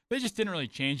year. They just didn't really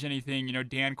change anything.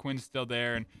 Dan Quinn's still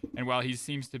there, and while he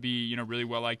seems to be really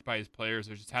well liked by his players,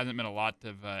 there just hasn't been a lot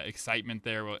of excitement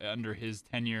there under his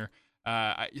tenure.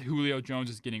 Julio Jones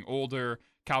is getting older.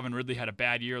 Calvin Ridley had a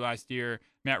bad year last year.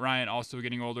 Matt Ryan also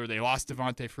getting older. They lost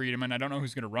Devontae Freeman. I don't know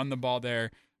who's going to run the ball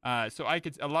there. So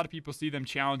a lot of people see them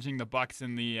challenging the Bucs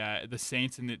and the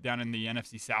Saints down in the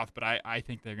NFC South, but I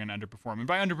think they're going to underperform. And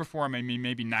by underperform, I mean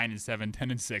maybe 9-7,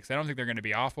 10-6. I don't think they're going to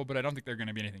be awful, but I don't think they're going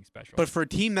to be anything special. But for a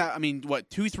team that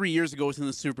 2-3 years ago was in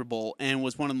the Super Bowl and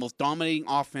was one of the most dominating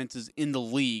offenses in the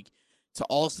league, to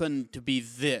all of a sudden to be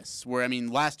this, where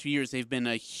last 2 years they've been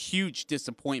a huge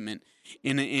disappointment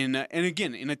in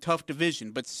a tough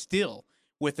division, but still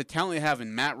with the talent they have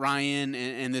in Matt Ryan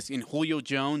and in Julio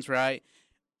Jones, right?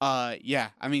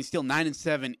 Still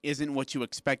 9-7 isn't what you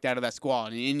expect out of that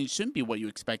squad, and it shouldn't be what you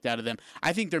expect out of them.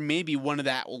 I think they're maybe one of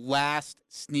that last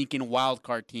sneaking wild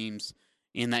card teams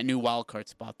in that new wild card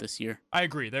spot this year. I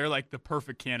agree. They're like the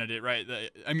perfect candidate, right?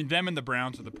 Them and the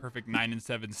Browns are the perfect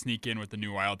 9-7 sneak in with the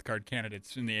new wild card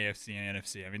candidates in the AFC and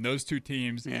NFC. Those two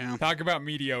teams, talk about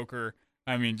mediocre.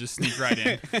 Just sneak right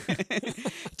in.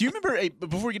 Do you remember,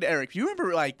 before we get to Eric, do you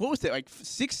remember, what was it,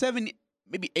 6, 7,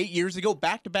 maybe 8 years ago,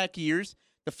 back-to-back years,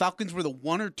 the Falcons were the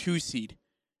 1 or 2 seed,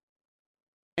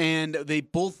 and they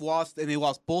both lost, and they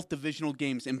lost both divisional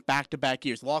games in back-to-back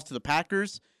years. Lost to the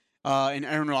Packers and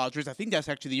Aaron Rodgers. I think that's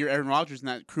actually the year Aaron Rodgers and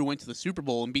that crew went to the Super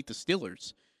Bowl and beat the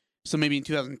Steelers. So maybe in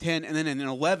 2010, and then in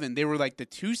 2011, they were the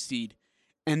 2 seed,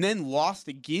 and then lost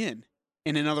again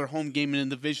in another home game in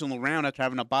the divisional round after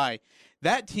having a bye.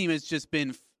 That team has just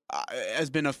been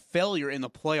a failure in the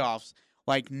playoffs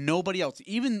like nobody else.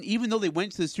 Even though they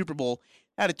went to the Super Bowl,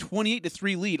 had a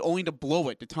 28-3 lead, only to blow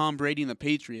it to Tom Brady and the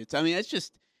Patriots.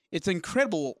 It's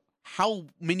incredible how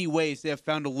many ways they have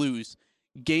found to lose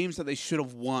games that they should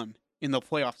have won in the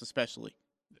playoffs, especially.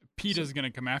 PETA's going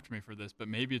to come after me for this, but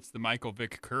maybe it's the Michael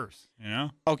Vick curse,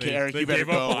 Okay, Eric, you better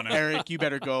go. Eric, you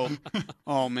better go.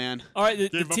 Oh, man. All right,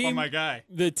 the team, up on my guy.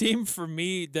 The team for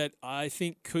me that I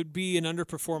think could be an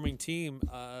underperforming team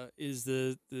is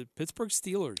the Pittsburgh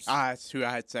Steelers. That's who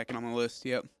I had second on the list,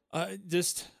 yep.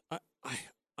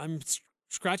 I'm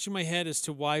scratching my head as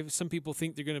to why some people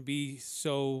think they're going to be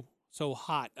so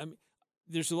hot.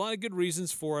 There's a lot of good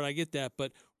reasons for it. I get that,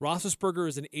 but Roethlisberger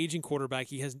is an aging quarterback.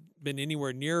 He hasn't been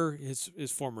anywhere near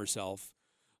his former self.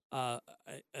 I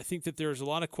think that there's a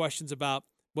lot of questions about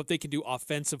what they can do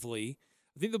offensively.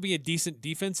 I think they'll be a decent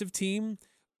defensive team,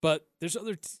 but there's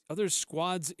other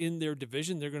squads in their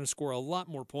division. They're going to score a lot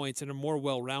more points and are more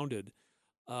well-rounded.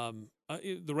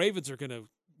 The Ravens are going to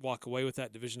walk away with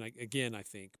that division again, I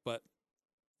think. But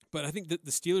I think that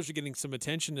the Steelers are getting some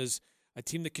attention as a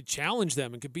team that could challenge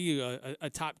them and could be a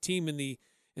top team in the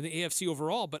AFC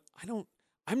overall. But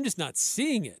I'm just not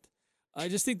seeing it. I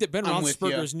just think that Ben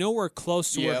Roethlisberger is nowhere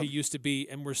close to where he used to be,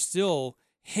 and we're still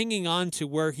hanging on to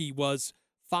where he was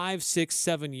 5, 6,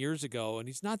 7 years ago, and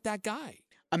he's not that guy.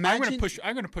 Imagine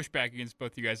I'm gonna push back against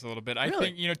both you guys a little bit. I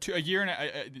Really?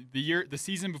 think the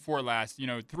season before last,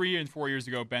 3 and 4 years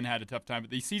ago, Ben had a tough time.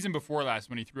 But the season before last,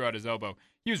 when he threw out his elbow,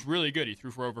 he was really good. He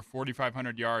threw for over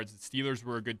 4,500 yards. The Steelers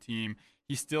were a good team.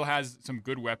 He still has some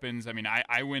good weapons. I mean,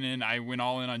 I went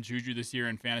all in on Juju this year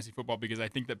in fantasy football because I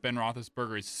think that Ben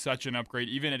Roethlisberger is such an upgrade,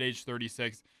 even at age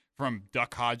 36. From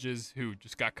Duck Hodges, who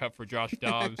just got cut for Josh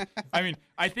Dobbs. I mean,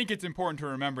 I think it's important to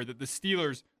remember that the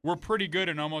Steelers were pretty good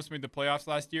and almost made the playoffs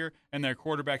last year, and their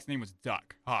quarterback's name was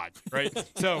Duck Hodge, right?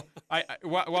 So,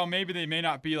 while maybe they may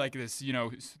not be like this,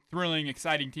 thrilling,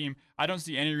 exciting team, I don't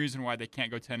see any reason why they can't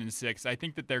go 10-6. I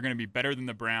think that they're going to be better than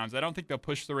the Browns. I don't think they'll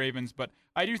push the Ravens, but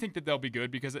I do think that they'll be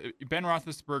good because Ben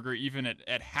Roethlisberger, even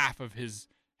at half of his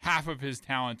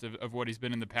talent of what he's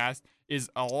been in the past, is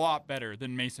a lot better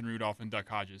than Mason Rudolph and Duck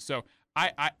Hodges. So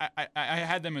I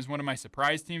had them as one of my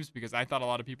surprise teams because I thought a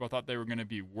lot of people thought they were going to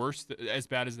be worse, as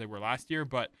bad as they were last year,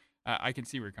 but I can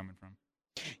see where you're coming from.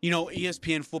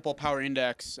 ESPN Football Power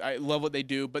Index, I love what they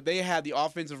do, but they had the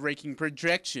offensive ranking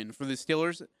projection for the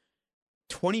Steelers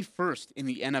 21st in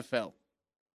the NFL.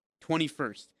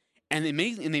 21st. And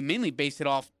they mainly base it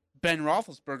off Ben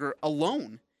Roethlisberger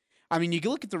alone. I mean, you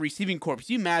can look at the receiving corps.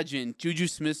 You imagine Juju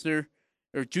Smith-Schuster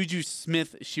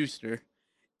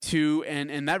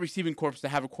and that receiving corps to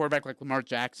have a quarterback like Lamar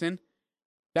Jackson.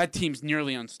 That team's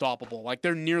nearly unstoppable. Like,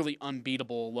 they're nearly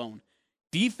unbeatable alone.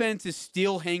 Defense is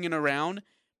still hanging around,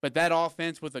 but that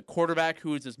offense with a quarterback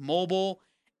who is as mobile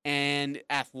and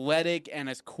athletic and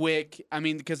as quick, I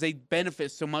mean, because they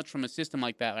benefit so much from a system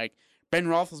like that. Like, Ben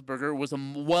Roethlisberger was a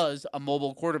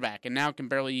mobile quarterback and now can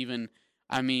barely even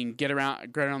get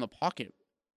around the pocket.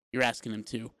 You're asking him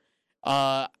to.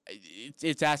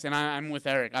 It's asking. I'm with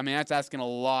Eric. I mean, that's asking a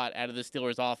lot out of the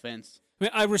Steelers' offense. I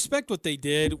mean, I respect what they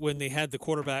did when they had the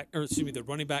the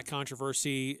running back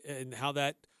controversy and how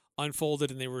that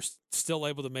unfolded, and they were still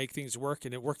able to make things work,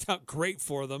 and it worked out great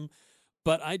for them.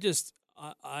 But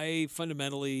I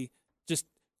fundamentally just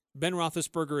Ben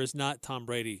Roethlisberger is not Tom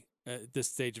Brady at this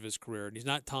stage of his career, and he's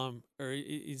not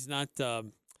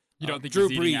You don't think Drew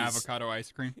he's eating Brees. Avocado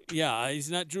ice cream? Yeah, he's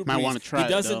not Drew Brees. Might want to try he it,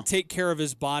 doesn't though. take care of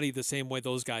his body the same way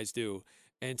those guys do.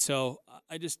 And so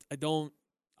I just don't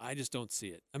see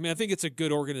it. I mean, I think it's a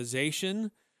good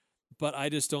organization, but I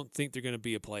just don't think they're going to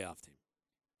be a playoff team.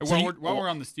 While we're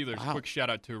on the Steelers, Wow. quick shout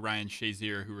out to Ryan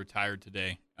Shazier, who retired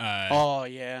today. Oh,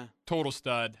 yeah. Total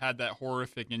stud. Had that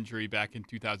horrific injury back in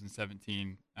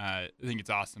 2017. I think it's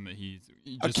awesome that he's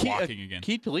just walking again.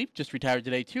 Keith Philippe just retired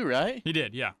today, too, right? He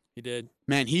did, yeah. He did.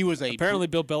 Man, he was Apparently,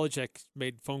 Bill Belichick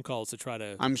made phone calls to try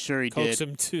to I'm sure he coax did.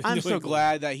 him to I'm New so England.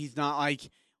 glad that he's not like.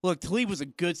 Look, Talib was a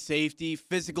good safety,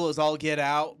 physical as all get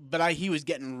out, but he was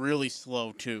getting really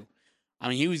slow too. I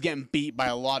mean, he was getting beat by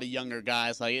a lot of younger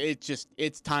guys. Like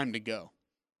it's time to go.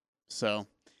 So,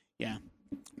 yeah.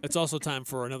 It's also time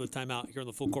for another timeout here on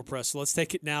the Full Court Press. So let's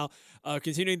take it now.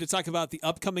 Continuing to talk about the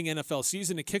upcoming NFL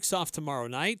season. It kicks off tomorrow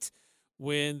night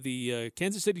when the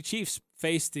Kansas City Chiefs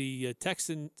face the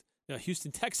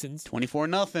Houston Texans.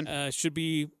 24-0. Should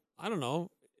be, I don't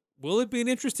know, will it be an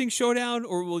interesting showdown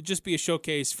or will it just be a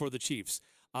showcase for the Chiefs?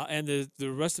 And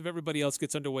the rest of everybody else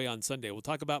gets underway on Sunday. We'll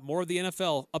talk about more of the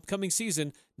NFL upcoming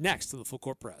season next on the Full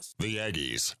Court Press. The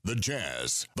Aggies, the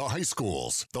Jazz, the high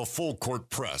schools, the Full Court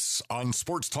Press on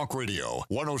Sports Talk Radio,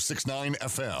 106.9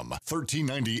 FM,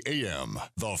 1390 AM,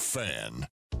 The Fan.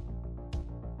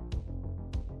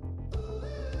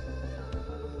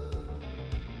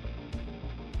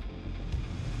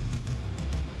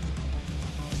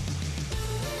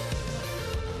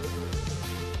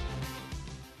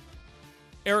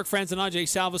 Eric Frandsen, Ajay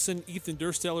Salvesen, Ethan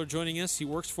Dursteler joining us. He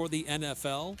works for the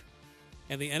NFL,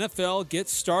 and the NFL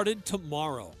gets started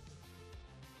tomorrow.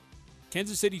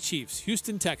 Kansas City Chiefs,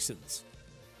 Houston Texans.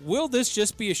 Will this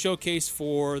just be a showcase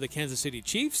for the Kansas City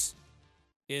Chiefs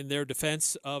in their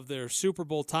defense of their Super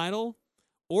Bowl title,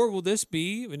 or will this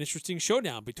be an interesting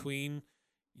showdown between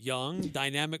young,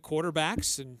 dynamic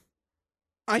quarterbacks? And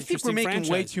I think we're making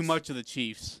way too franchises. much of the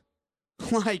Chiefs.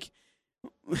 Like,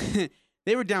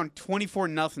 they were down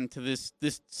 24-0 to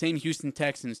this same Houston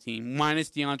Texans team, minus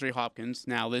DeAndre Hopkins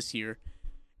now this year.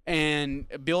 And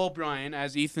Bill O'Brien,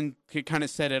 as Ethan kind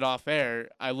of said it off air,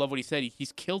 I love what he said.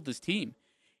 He's killed this team.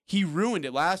 He ruined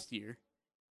it last year.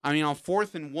 I mean, on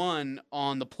 4th and 1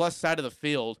 on the plus side of the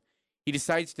field, he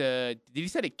decides to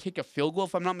kick a field goal,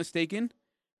 if I'm not mistaken?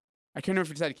 I can't remember if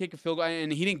he decided to kick a field goal,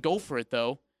 and he didn't go for it,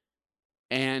 though.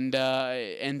 And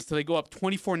so they go up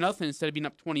 24-0 instead of being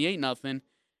up 28-0.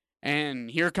 And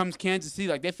here comes Kansas City.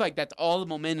 Like, they feel like that's all the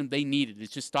momentum they needed.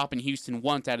 It's just stopping Houston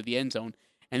once out of the end zone,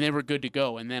 and they were good to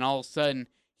go. And then all of a sudden,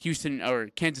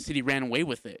 Kansas City ran away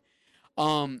with it.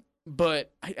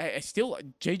 But I still,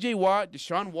 J.J. Watt,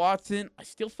 Deshaun Watson, I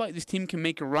still feel like this team can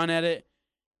make a run at it.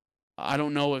 I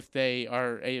don't know if they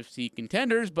are AFC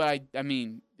contenders, but I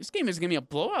mean, this game is going to be a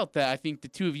blowout that I think the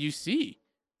two of you see.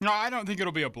 No, I don't think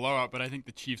it'll be a blowout, but I think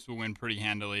the Chiefs will win pretty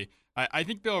handily. I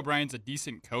think Bill O'Brien's a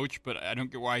decent coach, but I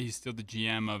don't get why he's still the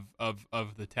GM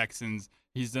of the Texans.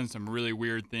 He's done some really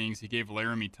weird things. He gave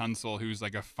Laramie Tunsil, who's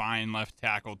like a fine left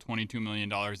tackle, $22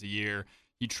 million a year.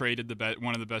 He traded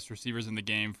one of the best receivers in the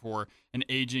game for an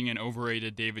aging and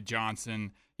overrated David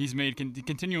Johnson. He's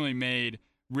continually made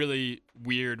really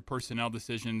weird personnel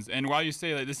decisions. And while you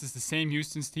say that this is the same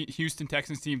Houston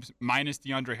Texans team minus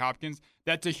DeAndre Hopkins,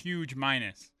 that's a huge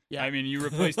minus. Yeah. I mean, you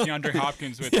replace DeAndre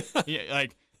Hopkins with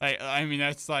I mean,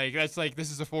 that's like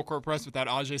this is a full court press without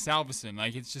Ajay Salvesen.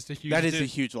 Like, it's just a huge. That is a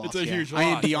huge loss. It's a huge loss. I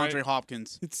am DeAndre right?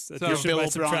 Hopkins. It's Bill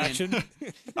subtraction.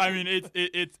 I mean,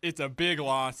 it's a big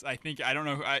loss. I don't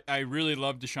know. I really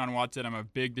love Deshaun Watson. I'm a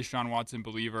big Deshaun Watson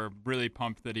believer. Really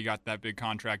pumped that he got that big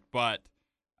contract. But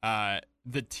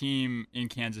the team in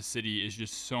Kansas City is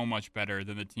just so much better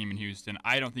than the team in Houston.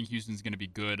 I don't think Houston's going to be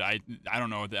good. I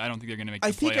don't know. I don't think they're going to make the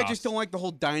playoffs. I just don't like the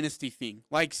whole dynasty thing.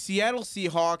 Like Seattle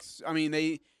Seahawks, I mean,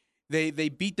 they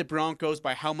beat the Broncos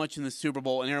by how much in the Super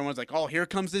Bowl, and everyone's like, oh, here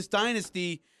comes this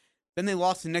dynasty. Then they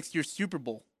lost the next year's Super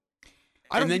Bowl.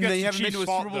 I don't think they that's haven't the been Chiefs' to a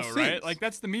fault, Super Bowl though, since. right? Like,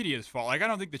 that's the media's fault. Like, I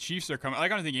don't think the Chiefs are coming.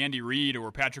 Like, I don't think Andy Reid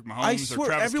or Patrick Mahomes I or swear,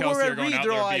 Travis everywhere Kelce I are going read, out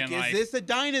they're there like, being is this a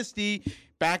dynasty?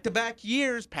 Back-to-back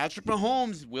years, Patrick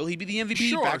Mahomes, will he be the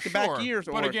MVP back-to-back years?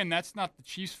 But again, that's not the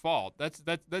Chiefs' fault. That's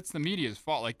the media's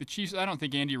fault. Like, the Chiefs, I don't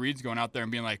think Andy Reid's going out there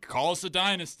and being like, call us a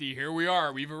dynasty. Here we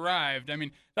are. We've arrived. I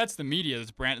mean, that's the media. That's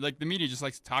brand. Like, the media just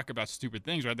likes to talk about stupid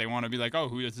things, right? They want to be like, oh,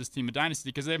 who is this team a dynasty?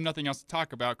 Because they have nothing else to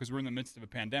talk about because we're in the midst of a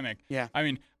pandemic. Yeah. I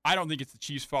mean, I don't think it's the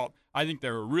Chiefs' fault. I think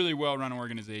they're a really well-run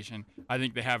organization. I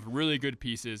think they have really good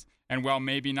pieces. And while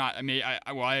maybe not,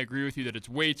 I agree with you that it's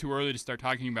way too early to start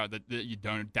talking about that you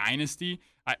don't dynasty.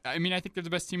 I mean, I think they're the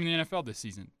best team in the NFL this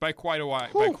season by quite a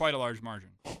large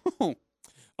margin.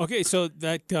 Okay, so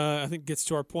that I think gets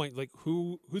to our point. Like,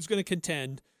 who's going to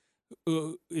contend?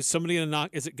 Is somebody going to knock?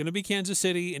 Is it going to be Kansas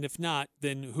City? And if not,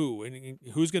 then who? And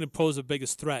who's going to pose the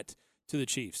biggest threat to the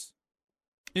Chiefs?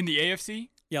 In the AFC?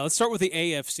 Yeah, let's start with the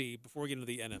AFC before we get into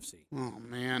the NFC. Oh,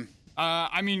 man.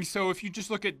 I mean, so if you just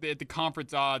look at the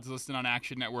conference odds listed on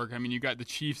Action Network, I mean, you got the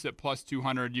Chiefs at plus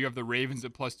 200. You have the Ravens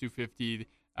at plus 250.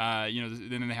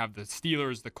 Then they have the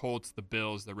Steelers, the Colts, the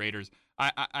Bills, the Raiders.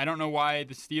 I don't know why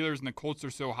the Steelers and the Colts are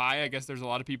so high. I guess there's a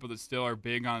lot of people that still are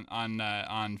big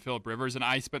on Phillip Rivers, and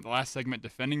I spent the last segment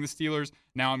defending the Steelers.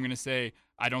 Now I'm going to say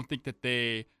I don't think that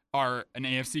they are an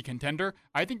AFC contender.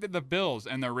 I think that the Bills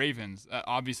and the Ravens,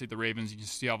 obviously the Ravens, you can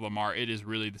see off Lamar, it is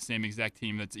really the same exact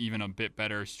team that's even a bit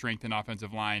better, strengthened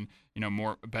offensive line,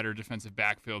 better defensive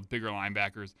backfield, bigger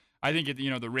linebackers. I think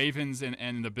the Ravens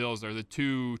and the Bills are the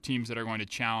two teams that are going to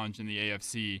challenge in the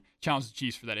AFC, challenge the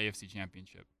Chiefs for that AFC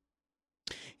championship.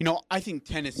 I think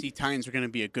Tennessee Titans are going to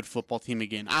be a good football team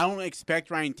again. I don't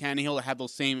expect Ryan Tannehill to have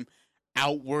those same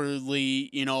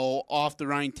outwardly, off the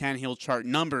Ryan Tannehill chart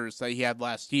numbers that he had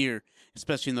last year,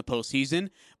 especially in the postseason.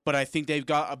 But I think they've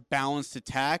got a balanced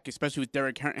attack, especially with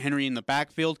Derrick Henry in the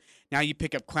backfield. Now you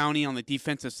pick up Clowney on the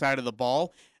defensive side of the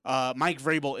ball. Mike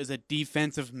Vrabel is a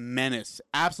defensive menace,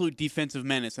 absolute defensive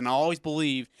menace. And I always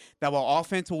believe that while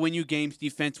offense will win you games,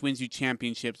 defense wins you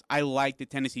championships. I like the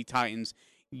Tennessee Titans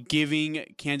giving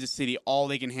Kansas City all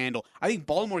they can handle. I think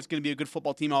Baltimore is going to be a good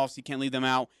football team. Obviously, can't leave them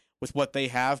out with what they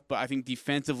have, but I think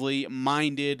defensively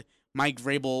minded Mike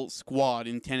Vrabel squad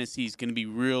in Tennessee is going to be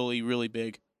really, really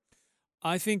big.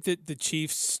 I think that the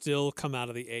Chiefs still come out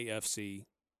of the AFC.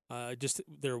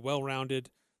 They're well-rounded.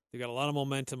 They've got a lot of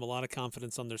momentum, a lot of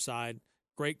confidence on their side.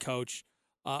 Great coach.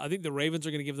 I think the Ravens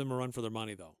are going to give them a run for their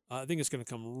money, though. I think it's going to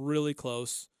come really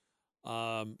close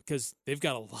because they've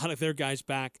got a lot of their guys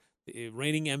back. The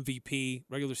reigning MVP,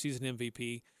 regular season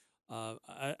MVP.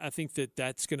 I think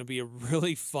that's going to be a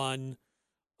really fun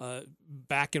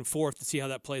back and forth to see how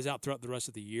that plays out throughout the rest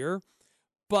of the year.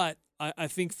 But I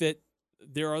think that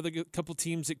there are a couple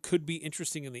teams that could be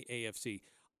interesting in the AFC.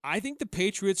 I think the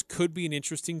Patriots could be an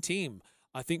interesting team.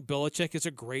 I think Belichick is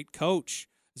a great coach.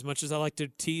 As much as I like to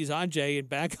tease Ajay and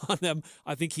back on them,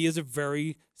 I think he is a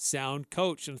very sound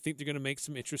coach, and I think they're going to make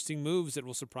some interesting moves that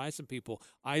will surprise some people.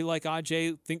 I, like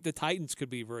Ajay, think the Titans could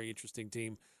be a very interesting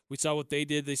team. We saw what they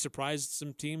did. They surprised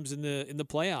some teams in the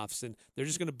playoffs, and they're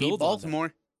just going to build on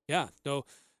Baltimore. Yeah, so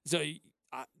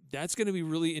that's going to be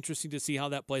really interesting to see how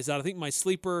that plays out. I think my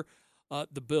sleeper,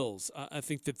 the Bills. I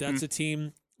think that's a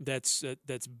team that's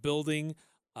building.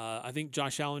 I think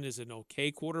Josh Allen is an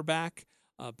okay quarterback,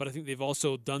 but I think they've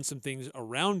also done some things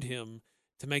around him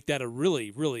to make that a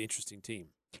really, really interesting team.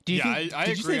 Do you Yeah, think, I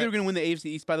did you agree. say they were going to win the AFC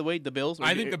East, by the way, the Bills?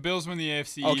 I think the Bills win the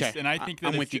AFC Okay. East, and I think that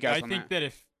I'm with you guys on that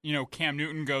if Cam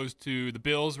Newton goes to the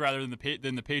Bills rather than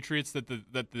the Patriots,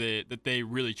 that they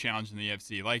really challenge in the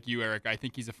AFC. Like you, Eric, I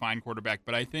think he's a fine quarterback,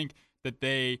 but I think that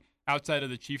they, outside of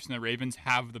the Chiefs and the Ravens,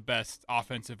 have the best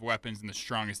offensive weapons and the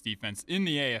strongest defense in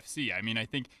the AFC. I mean, I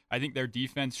think their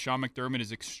defense, Sean McDermott,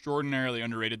 is extraordinarily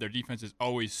underrated. Their defense is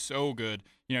always so good.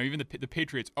 Even the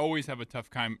Patriots always have a tough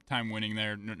time winning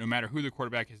there, no matter who the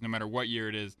quarterback is, no matter what year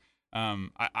it is.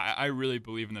 I really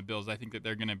believe in the Bills. I think that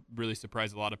they're going to really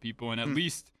surprise a lot of people and at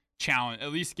least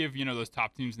give those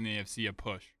top teams in the AFC a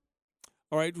push.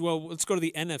 All right, well, let's go to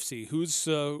the NFC.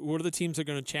 What are the teams that are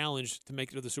going to challenge to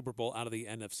make it to the Super Bowl out of the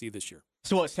NFC this year?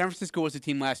 So what? San Francisco was the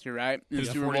team last year, right? In the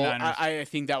Yeah, Super Bowl. 49ers. I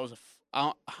think that was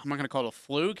I'm not going to call it a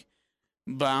fluke,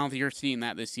 but I don't think you're seeing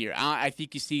that this year. I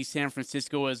think you see San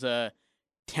Francisco as a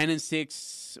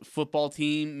 10-6 football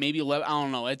team, maybe 11. I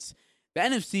don't know. It's the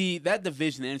NFC, that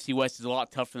division, the NFC West, is a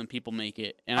lot tougher than people make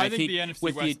it. And I think the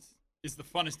NFC West is the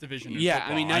funnest division in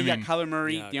football. I mean, now you got Kyler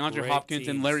Murray, DeAndre great Hopkins,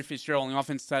 and teams. Larry Fitzgerald on the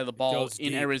offensive side of the ball Goes in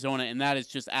deep. Arizona, and that is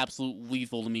just absolute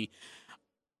lethal to me.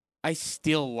 I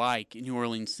still like New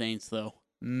Orleans Saints, though.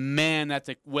 Man, that's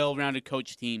a well-rounded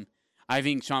coach team. I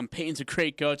think Sean Payton's a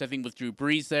great coach. I think with Drew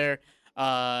Brees there,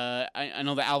 I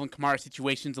know the Alvin Kamara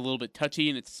situation's a little bit touchy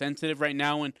and it's sensitive right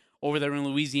now over there in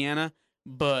Louisiana,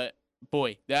 but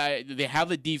boy, they have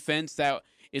a defense that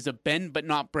is a bend but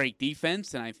not break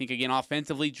defense, and I think again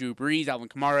offensively, Drew Brees, Alvin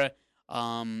Kamara.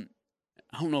 I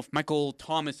don't know if Michael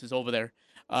Thomas is over there.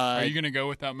 Are you going to go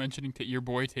without mentioning your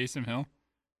boy Taysom Hill?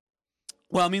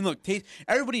 Well, I mean, look,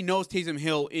 everybody knows Taysom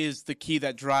Hill is the key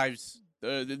that drives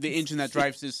the engine that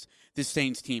drives this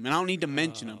Saints team, and I don't need to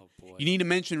mention him. Boy. You need to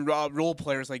mention role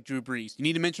players like Drew Brees. You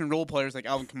need to mention role players like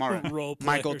Alvin Kamara, Role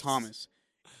Michael players. Thomas.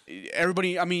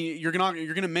 Everybody, I mean, you're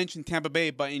gonna mention Tampa Bay,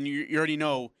 but you already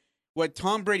know what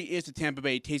Tom Brady is to Tampa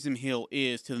Bay. Taysom Hill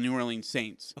is to the New Orleans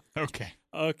Saints. Okay.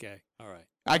 All right.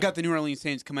 I got the New Orleans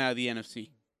Saints coming out of the NFC.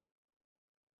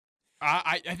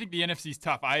 I think the NFC's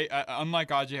tough. Unlike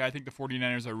Ajay, I think the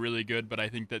 49ers are really good, but I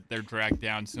think that they're dragged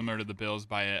down similar to the Bills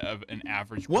by an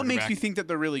average quarterback. What makes you think that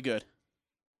they're really good?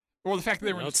 Well, the fact that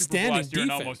they were in the Super Bowl Outstanding last year and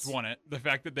defense. almost won it. The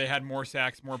fact that they had more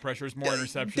sacks, more pressures, more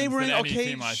interceptions They were than any okay,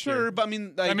 team last sure, year. but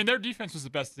I mean, Their defense was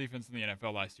the best defense in the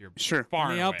NFL last year. Sure. Far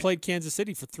They and away. outplayed Kansas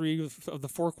City for 3 of the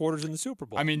 4 quarters in the Super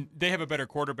Bowl. I mean, they have a better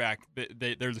quarterback.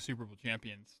 They're the Super Bowl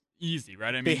champions. Easy, right?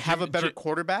 I mean, they have a better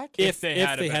quarterback. if they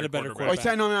had a better Oh,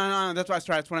 quarterback. no. That's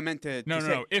what I meant to. No.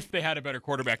 say. If they had a better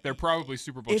quarterback, they're probably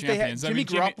Super Bowl If they had champions. Jimmy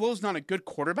Garoppolo's not a good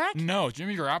quarterback. No,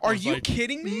 Jimmy Garoppolo. Are you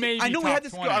kidding me? Maybe I know we top had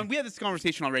this. 20. We had this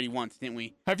conversation already once, didn't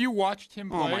we? Have you watched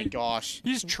him play? Oh my gosh.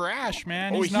 He's trash,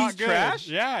 man. Oh, He's not he's good. trash?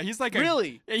 Yeah, he's like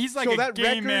Really? He's like so a that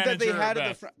game record that they manager had at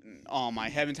at the best. oh my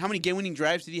heavens! How many game-winning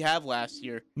drives did he have last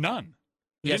year? None.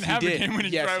 He Yes, didn't he have did. a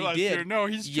game-winning Yes, drive he last did. year. No,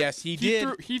 Yes, he did.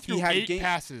 He threw He had 8 game-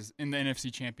 passes in the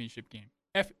NFC Championship game.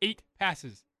 8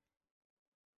 passes.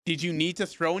 Did you need to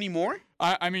throw any more?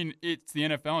 I mean, it's the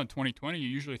NFL in 2020. You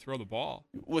usually throw the ball.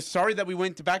 Was sorry that we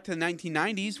went back to the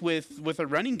 1990s with a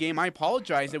running game. I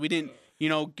apologize that we didn't,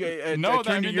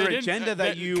 turn to your agenda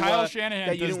that you Kyle Shanahan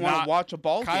that you does didn't want not to watch a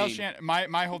ball game. My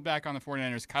holdback on the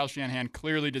 49ers, Kyle Shanahan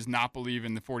clearly does not believe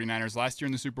in the 49ers. Last year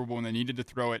in the Super Bowl when they needed to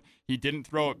throw it, he didn't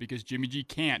throw it because Jimmy G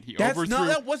can't.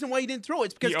 That wasn't why he didn't throw it.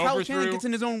 It's because Kyle Shanahan gets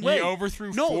in his own way. He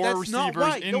overthrew no, 4 that's receivers not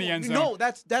right. in the end zone. No,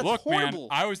 that's Look, horrible. man,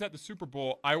 I was at the Super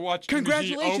Bowl. I watched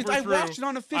Congratulations! Jimmy G overthrow. I watched it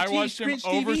on a I watched him 15-inch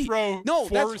TV. overthrow No, 4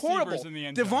 that's receivers horrible. in the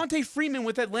end zone. Devontae Freeman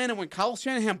with Atlanta when Kyle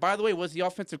Shanahan, by the way, was the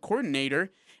offensive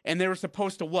coordinator, and they were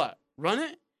supposed to what? Run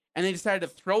it, and they decided to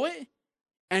throw it,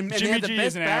 and they Jimmy had the G best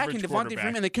is an back average and Devontae quarterback.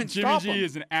 Freeman, and they couldn't Jimmy stop G him.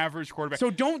 is an average quarterback. So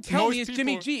don't tell Most me it's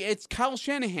Jimmy people- G. It's Kyle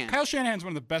Shanahan. Kyle Shanahan's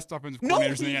one of the best offensive No,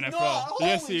 coordinators in the he's NFL. not.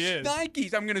 Yes, Holy he is.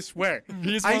 Nikes, I'm gonna swear.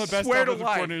 He's one of the best swear to offensive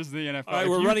life. coordinators in the NFL. All right, If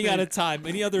we're you running out think- of time.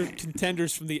 Any other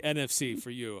contenders from the NFC for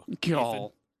you?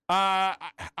 God. I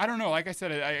don't know. Like I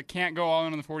said, I can't go all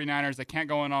in on the 49ers. I can't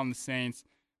go in on the Saints.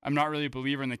 I'm not really a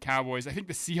believer in the Cowboys. I think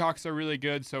the Seahawks are really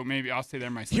good, so maybe I'll say they're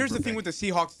my sleeper Here's the thing pick. with the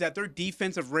Seahawks is that their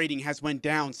defensive rating has went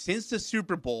down since the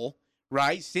Super Bowl,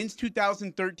 right? Since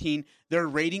 2013, their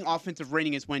offensive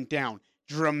rating has went down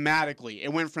dramatically.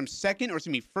 It went from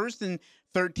first and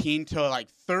 13 to like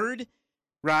third,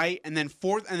 right? And then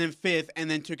fourth and then fifth, and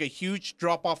then took a huge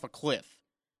drop off a cliff.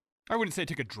 I wouldn't say it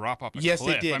took a drop off a Yes,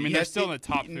 cliff. they did. I mean, Yes, they're still they- in the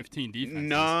top 15 defenses.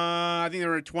 No, I think they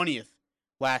were 20th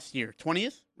last year.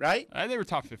 20th, right? They were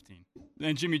top 15.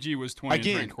 And Jimmy G was 20th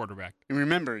Again. ranked quarterback. And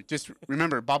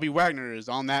remember, Bobby Wagner is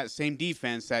on that same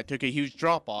defense that took a huge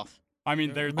drop off. I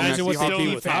mean, they're Imagine what they'd still be in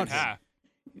the without top him. half.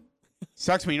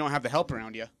 Sucks when you don't have the help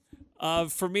around you.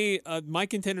 For me, my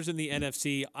contenders in the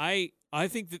NFC, I I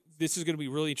think that this is going to be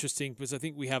really interesting because I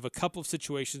think we have a couple of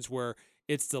situations where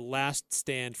it's the last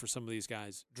stand for some of these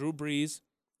guys. Drew Brees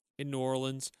in New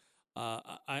Orleans.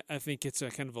 I think it's a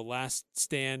kind of a last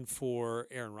stand for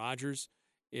Aaron Rodgers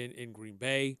in Green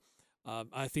Bay.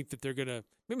 I think that they're going to,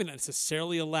 maybe not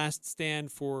necessarily a last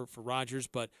stand for Rodgers,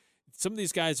 but some of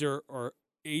these guys are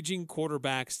aging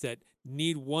quarterbacks that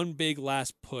need one big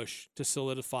last push to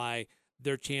solidify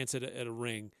their chance at a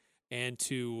ring. And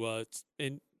I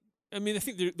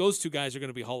think those two guys are going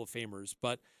to be Hall of Famers,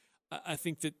 but I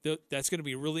think that that's going to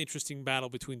be a really interesting battle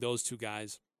between those two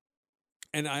guys.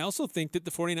 And I also think that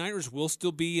the 49ers will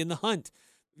still be in the hunt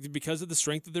because of the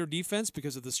strength of their defense,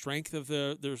 because of the strength of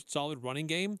their solid running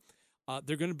game.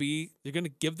 They're going to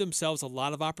give themselves a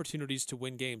lot of opportunities to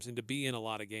win games and to be in a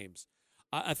lot of games.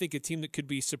 I think a team that could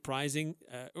be surprising,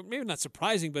 or maybe not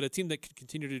surprising, but a team that could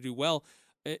continue to do well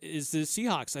is the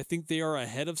Seahawks. I think they are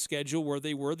ahead of schedule where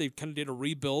they were. They kind of did a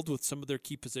rebuild with some of their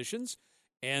key positions,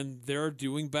 and they're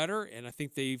doing better. And I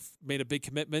think they've made a big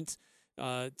commitment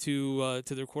to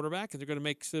their quarterback, and they're going to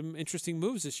make some interesting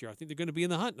moves this year. I think they're going to be in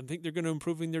the hunt. I think they're going to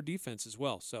improving their defense as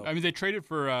well. So I mean, they traded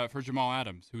for Jamal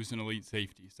Adams, who's an elite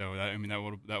safety. So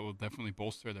that will definitely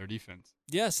bolster their defense.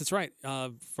 Yes, that's right.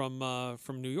 From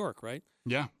New York, right?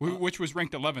 Yeah, which was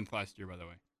ranked 11th last year, by the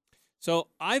way. So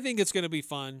I think it's going to be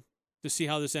fun to see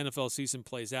how this NFL season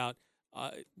plays out.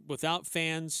 Without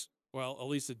fans, well, at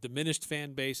least a diminished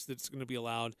fan base that's going to be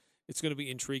allowed, it's going to be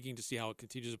intriguing to see how it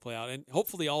continues to play out. And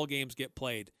hopefully all games get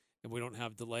played and we don't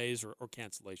have delays or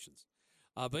cancellations.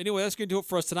 But anyway, that's going to do it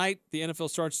for us tonight. The NFL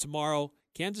starts tomorrow.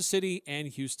 Kansas City and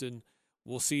Houston.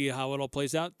 We'll see how it all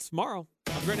plays out tomorrow.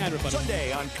 Have a great night, everybody.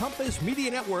 Sunday on Compass Media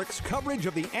Network's coverage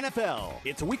of the NFL.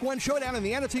 It's a Week 1 showdown in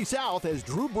the NFC South as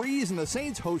Drew Brees and the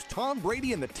Saints host Tom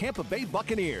Brady and the Tampa Bay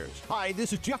Buccaneers. Hi,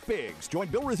 this is Jeff Biggs. Join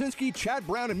Bill Rosinski, Chad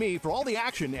Brown, and me for all the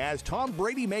action as Tom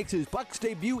Brady makes his Bucs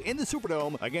debut in the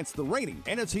Superdome against the reigning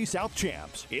NFC South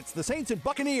champs. It's the Saints and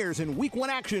Buccaneers in Week 1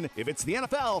 action. If it's the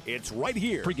NFL, it's right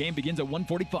here. Pre-game begins at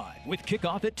 1:45 with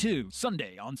kickoff at 2.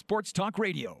 Sunday on Sports Talk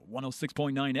Radio,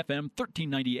 106.9 FM,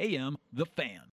 1390 AM, The Fan.